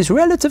perspective that is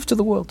relative to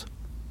the world.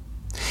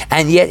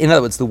 And yet, in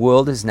other words, the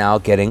world is now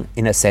getting,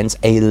 in a sense,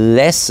 a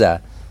less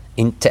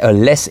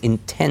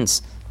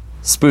intense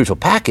spiritual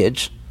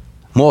package,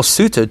 more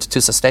suited to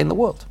sustain the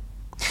world.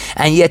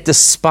 And yet,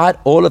 despite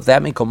all of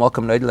that,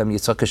 Avram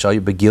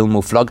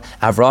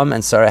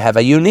and Sarah have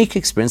a unique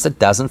experience that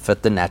doesn't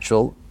fit the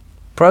natural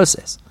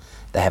process.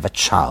 They have a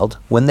child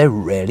when they're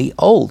really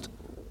old.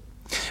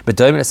 But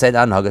they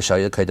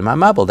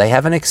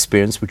have an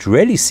experience which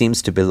really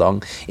seems to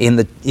belong in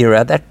the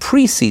era that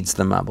precedes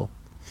the Mabul.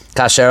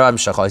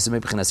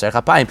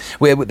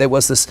 Where there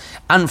was this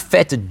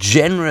unfettered,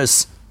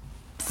 generous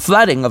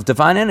flooding of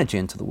divine energy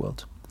into the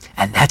world.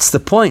 And that's the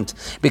point,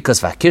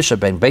 because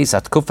Avram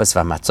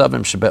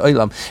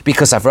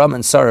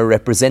and Sarah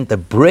represent the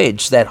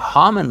bridge that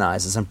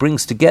harmonizes and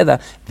brings together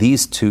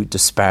these two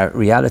disparate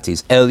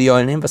realities, a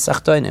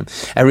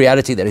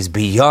reality that is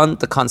beyond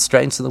the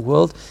constraints of the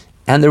world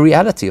and the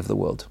reality of the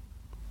world.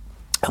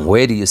 And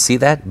where do you see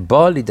that?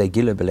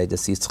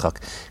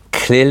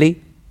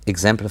 Clearly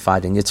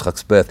exemplified in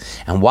Yitzchak's birth.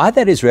 And why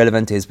that is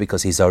relevant is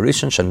because he's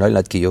Arishon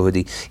Shenoilad Ki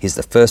Yehudi. He's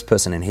the first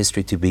person in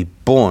history to be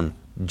born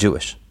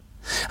Jewish.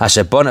 And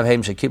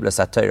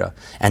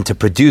to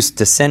produce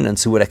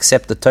descendants who would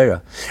accept the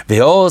Torah.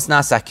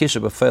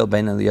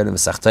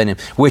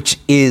 Which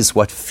is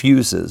what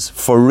fuses,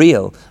 for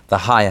real, the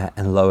higher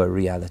and lower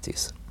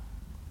realities.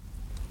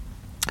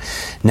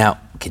 Now,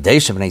 now that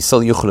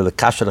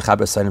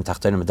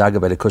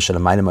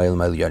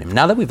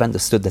we've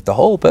understood that the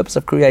whole purpose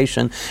of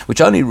creation,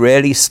 which only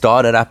really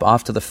started up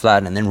after the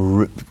flood and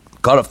then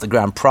got off the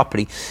ground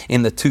properly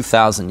in the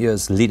 2,000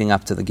 years leading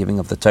up to the giving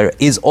of the Torah,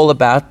 is all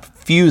about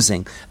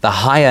fusing the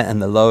higher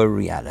and the lower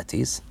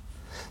realities.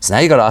 So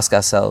now you've got to ask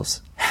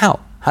ourselves,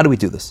 how? How do we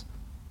do this?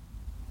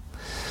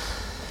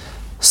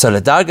 So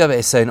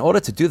in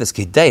order to do this,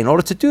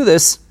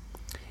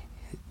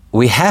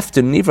 we have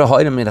to in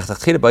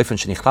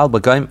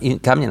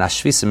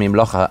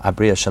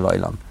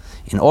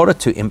order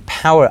to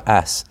empower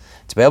us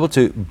to be able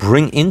to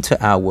bring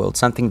into our world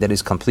something that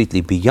is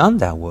completely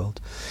beyond our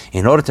world.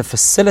 In order to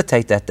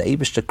facilitate that, the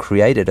Eibishter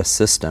created a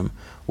system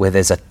where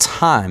there's a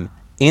time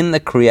in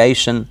the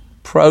creation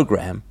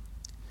program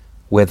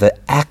where the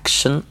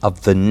action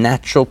of the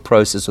natural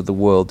process of the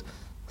world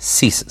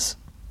ceases.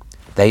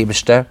 The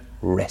Eibishter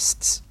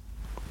rests.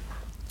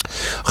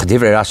 Like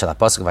Rashi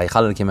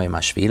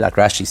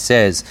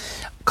says,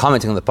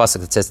 commenting on the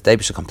pasuk that says the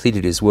Eibishter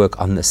completed his work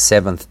on the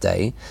seventh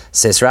day,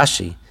 says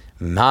Rashi,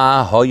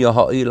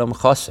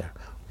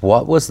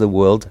 what was the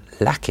world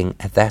lacking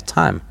at that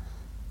time?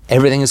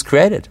 Everything is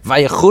created.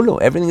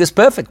 Everything is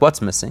perfect.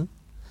 What's missing?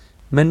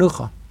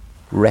 Menucha,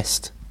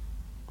 rest.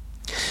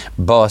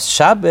 Bas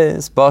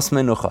Shabbos, bas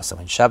menucha. So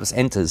when Shabbos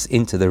enters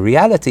into the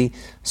reality,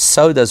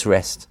 so does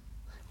rest.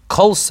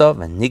 It's at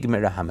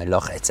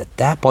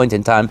that point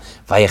in time,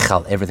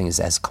 Vayechal, everything is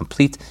as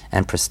complete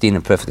and pristine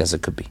and perfect as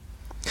it could be.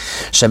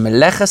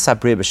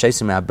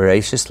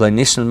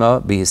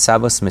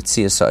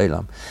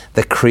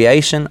 The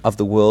creation of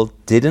the world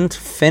didn't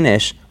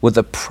finish with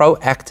the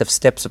proactive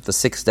steps of the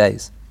 6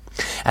 days.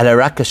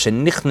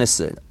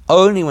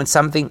 Only when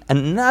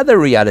another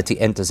reality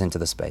enters into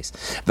the space.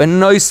 The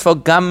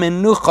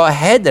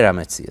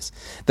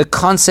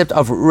concept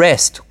of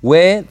rest,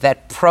 where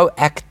that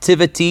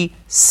proactivity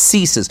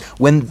ceases.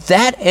 When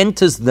that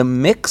enters the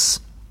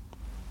mix,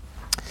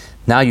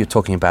 now you're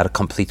talking about a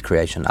complete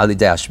creation. And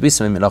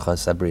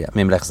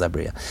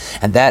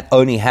that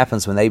only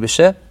happens when the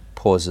Eibishter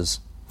pauses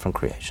from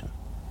creation.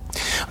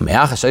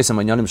 Now,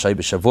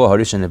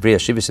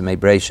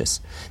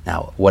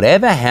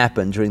 whatever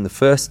happened during the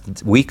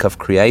first week of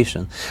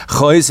creation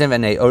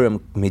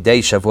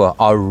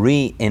are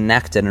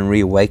reenacted and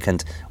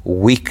reawakened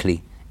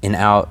weekly in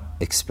our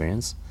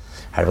experience.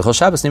 That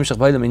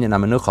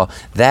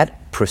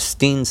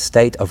pristine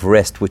state of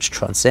rest which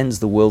transcends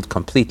the world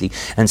completely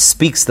and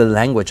speaks the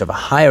language of a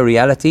higher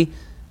reality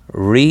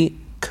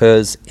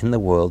recurs in the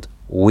world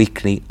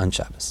weekly on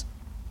Shabbos.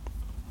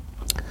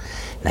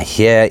 Now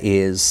here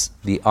is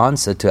the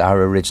answer to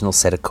our original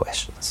set of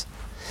questions.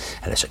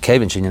 Because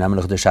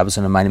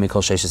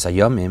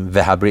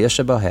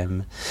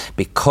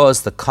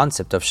the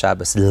concept of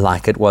Shabbos,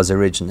 like it was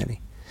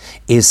originally,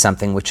 is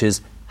something which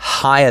is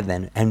higher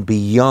than and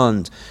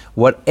beyond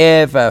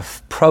whatever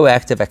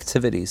proactive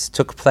activities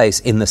took place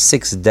in the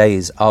 6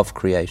 days of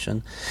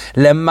creation.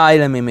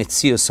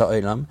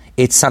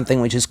 It's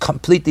something which is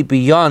completely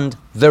beyond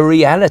the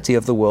reality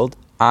of the world,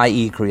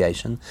 i.e.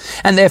 creation.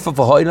 And therefore,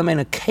 the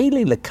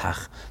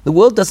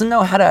world doesn't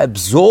know how to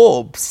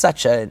absorb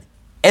such an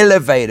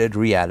elevated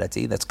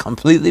reality that's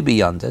completely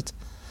beyond it.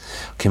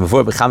 As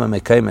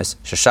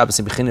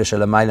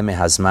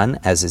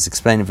is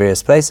explained in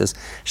various places,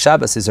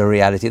 Shabbos is a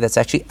reality that's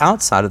actually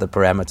outside of the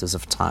parameters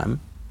of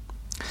time.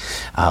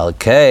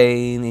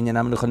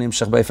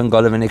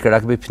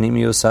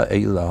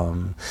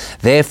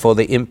 Therefore,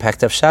 the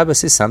impact of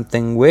Shabbos is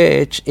something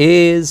which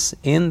is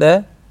in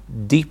the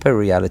deeper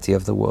reality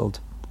of the world.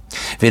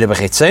 But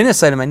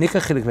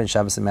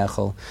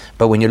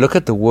when you look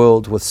at the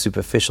world with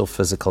superficial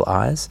physical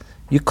eyes,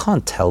 you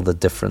can't tell the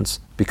difference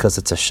because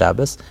it's a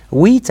Shabbos.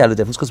 We tell the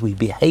difference because we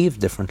behave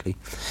differently.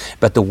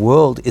 But the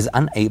world is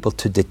unable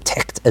to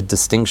detect a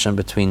distinction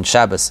between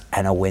Shabbos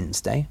and a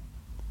Wednesday.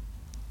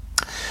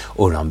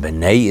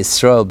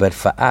 But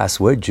for us,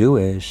 we're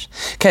Jewish.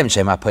 Our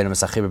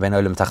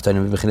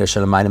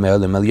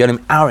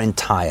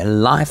entire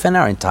life and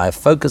our entire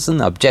focus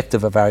and the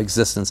objective of our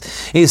existence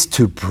is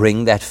to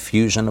bring that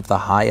fusion of the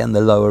higher and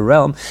the lower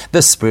realm,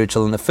 the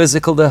spiritual and the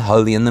physical, the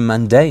holy and the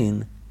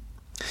mundane.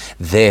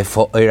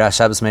 Therefore,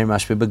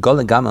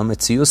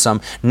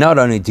 not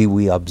only do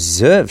we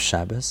observe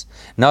Shabbos,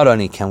 not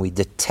only can we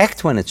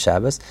detect when it's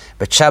Shabbos,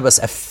 but Shabbos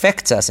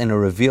affects us in a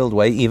revealed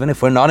way, even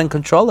if we're not in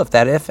control of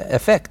that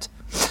effect.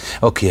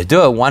 Okay,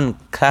 one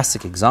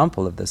classic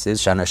example of this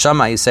is the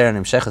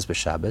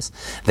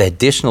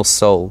additional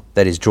soul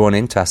that is drawn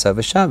into us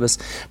over Shabbos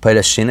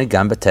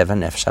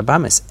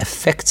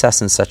affects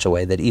us in such a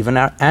way that even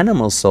our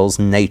animal soul's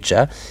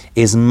nature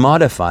is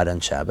modified on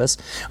Shabbos.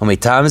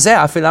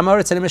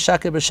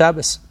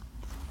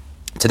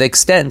 To the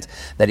extent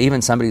that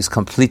even somebody who's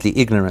completely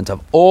ignorant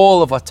of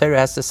all of what Torah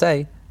has to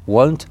say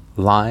won't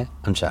lie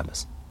on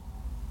Shabbos.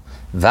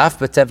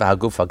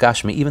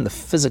 Even the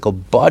physical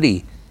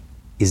body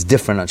is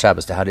different on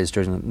Shabbos to how it is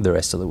during the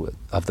rest of the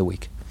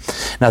week.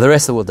 Now, the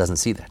rest of the world doesn't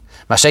see that.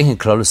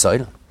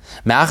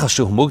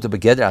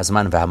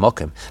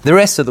 The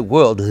rest of the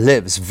world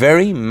lives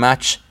very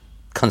much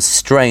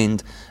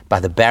constrained by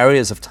the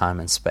barriers of time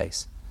and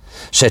space.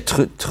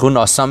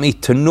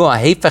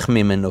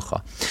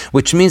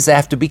 Which means they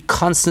have to be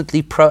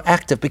constantly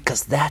proactive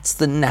because that's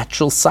the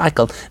natural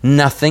cycle.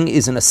 Nothing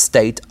is in a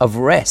state of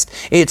rest.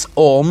 It's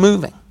all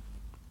moving.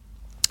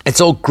 It's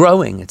all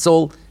growing. It's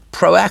all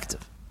proactive.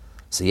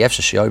 So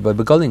it's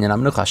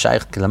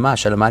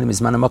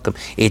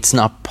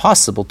not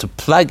possible to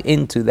plug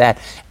into that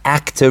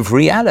active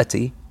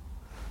reality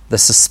the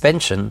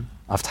suspension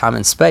of time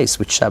and space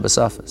which Shabbos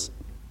offers.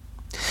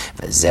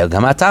 That's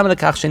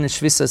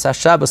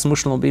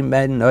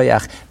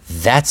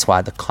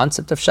why the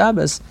concept of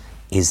Shabbos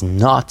is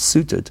not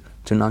suited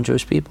to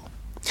non-Jewish people.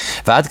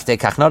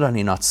 Not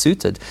only not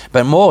suited,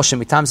 but more, it's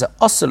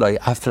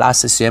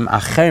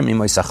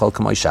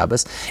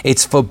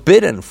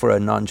forbidden for a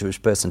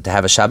non-Jewish person to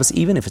have a Shabbos,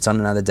 even if it's on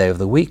another day of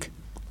the week.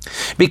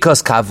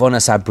 Because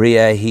kavonas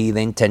abriya, the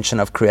intention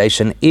of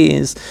creation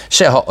is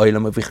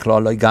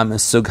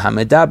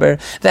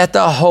that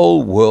the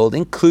whole world,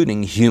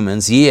 including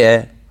humans,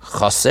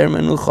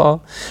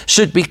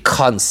 should be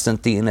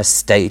constantly in a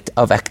state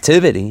of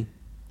activity.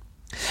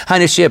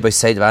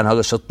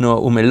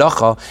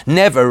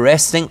 Never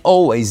resting,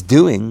 always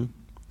doing.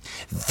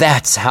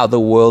 That's how the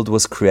world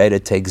was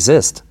created to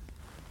exist.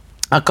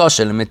 Which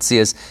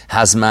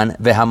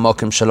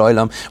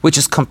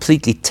is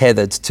completely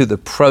tethered to the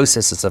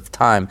processes of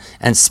time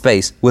and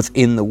space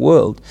within the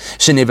world,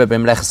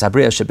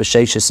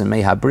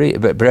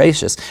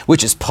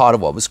 which is part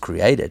of what was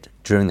created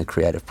during the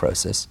creative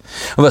process.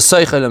 And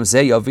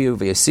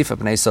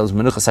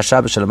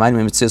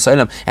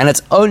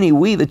it's only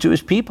we, the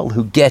Jewish people,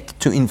 who get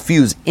to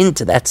infuse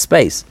into that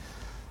space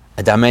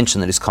a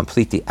dimension that is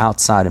completely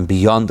outside and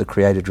beyond the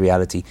created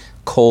reality,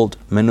 called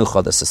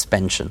menucha, the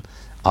suspension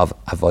of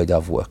avodah,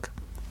 of work.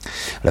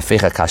 Therefore,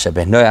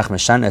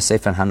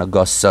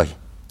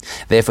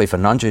 if a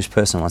non-Jewish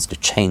person wants to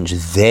change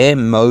their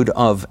mode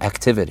of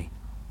activity,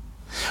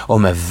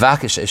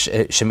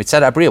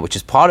 which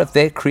is part of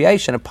their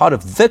creation, a part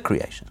of the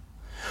creation,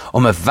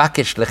 and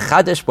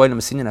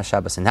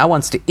now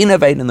wants to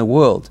innovate in the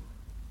world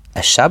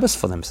a Shabbos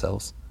for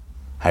themselves,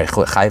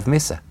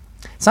 it's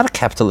not a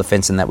capital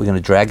offense in that we're going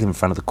to drag them in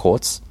front of the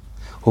courts.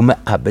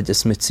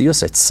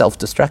 It's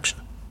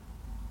self-destruction.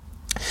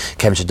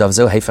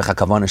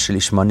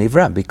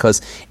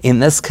 Because in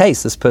this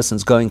case, this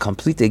person's going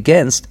completely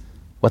against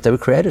what they were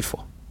created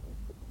for.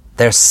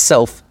 They're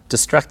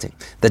self-destructing.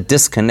 They're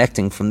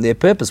disconnecting from their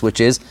purpose, which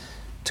is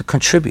to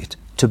contribute,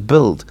 to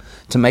build,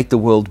 to make the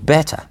world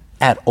better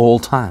at all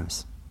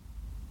times.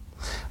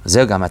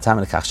 Therefore,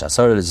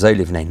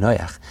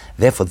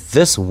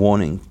 this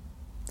warning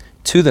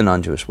to the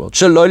non-Jewish world,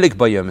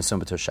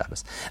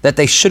 that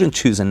they shouldn't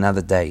choose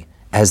another day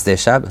as their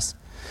Shabbos.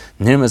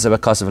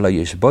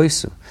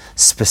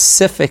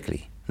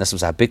 Specifically, this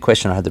was our big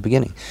question at the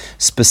beginning,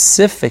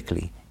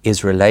 specifically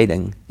is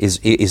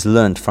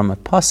learned from a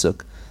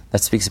pasuk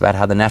that speaks about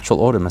how the natural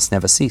order must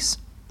never cease.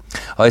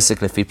 It's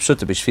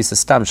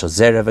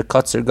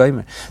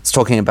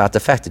talking about the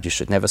fact that you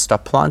should never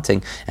stop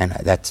planting and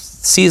that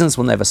seasons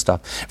will never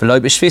stop. And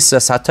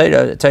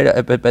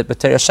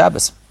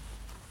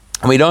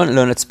we don't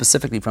learn it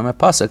specifically from a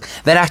pasuk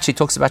that actually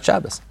talks about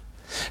Shabbos.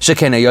 The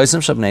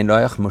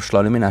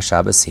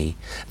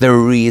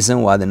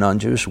reason why the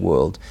non-Jewish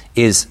world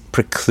is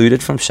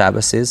precluded from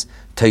Shabbos is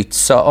a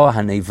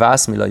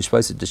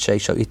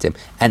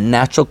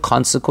natural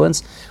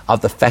consequence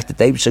of the fact that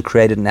they should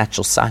create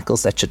natural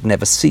cycles that should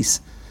never cease.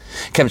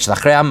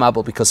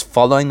 Because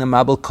following the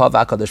Mabul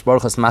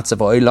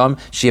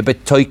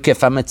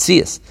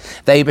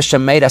they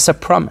made us a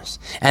promise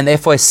and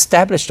therefore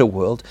established a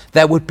world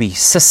that would be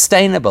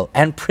sustainable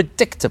and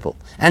predictable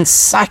and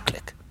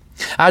cyclic.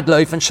 To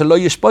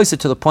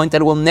the point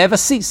that it will never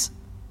cease.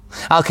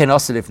 So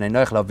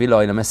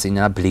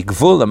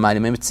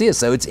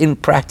it's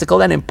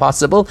impractical and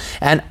impossible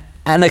and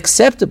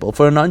unacceptable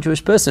for a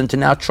non-Jewish person to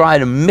now try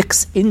to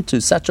mix into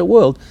such a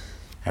world,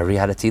 a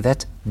reality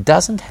that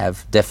doesn't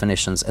have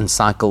definitions and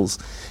cycles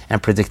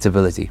and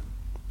predictability,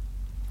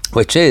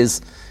 which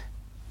is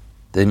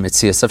the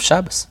Metzias of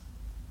Shabbos.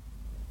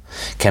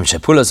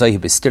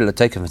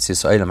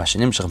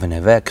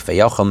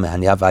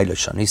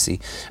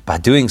 By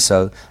doing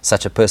so,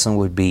 such a person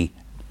would be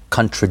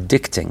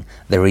contradicting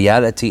the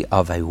reality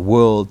of a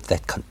world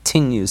that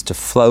continues to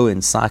flow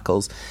in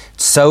cycles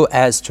so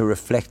as to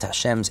reflect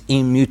Hashem's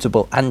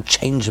immutable,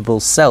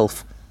 unchangeable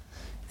self.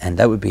 And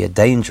that would be a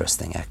dangerous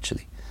thing,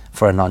 actually,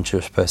 for a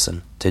non-Jewish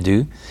person to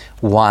do,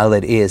 while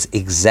it is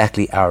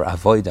exactly our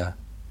avodah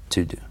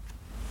to do.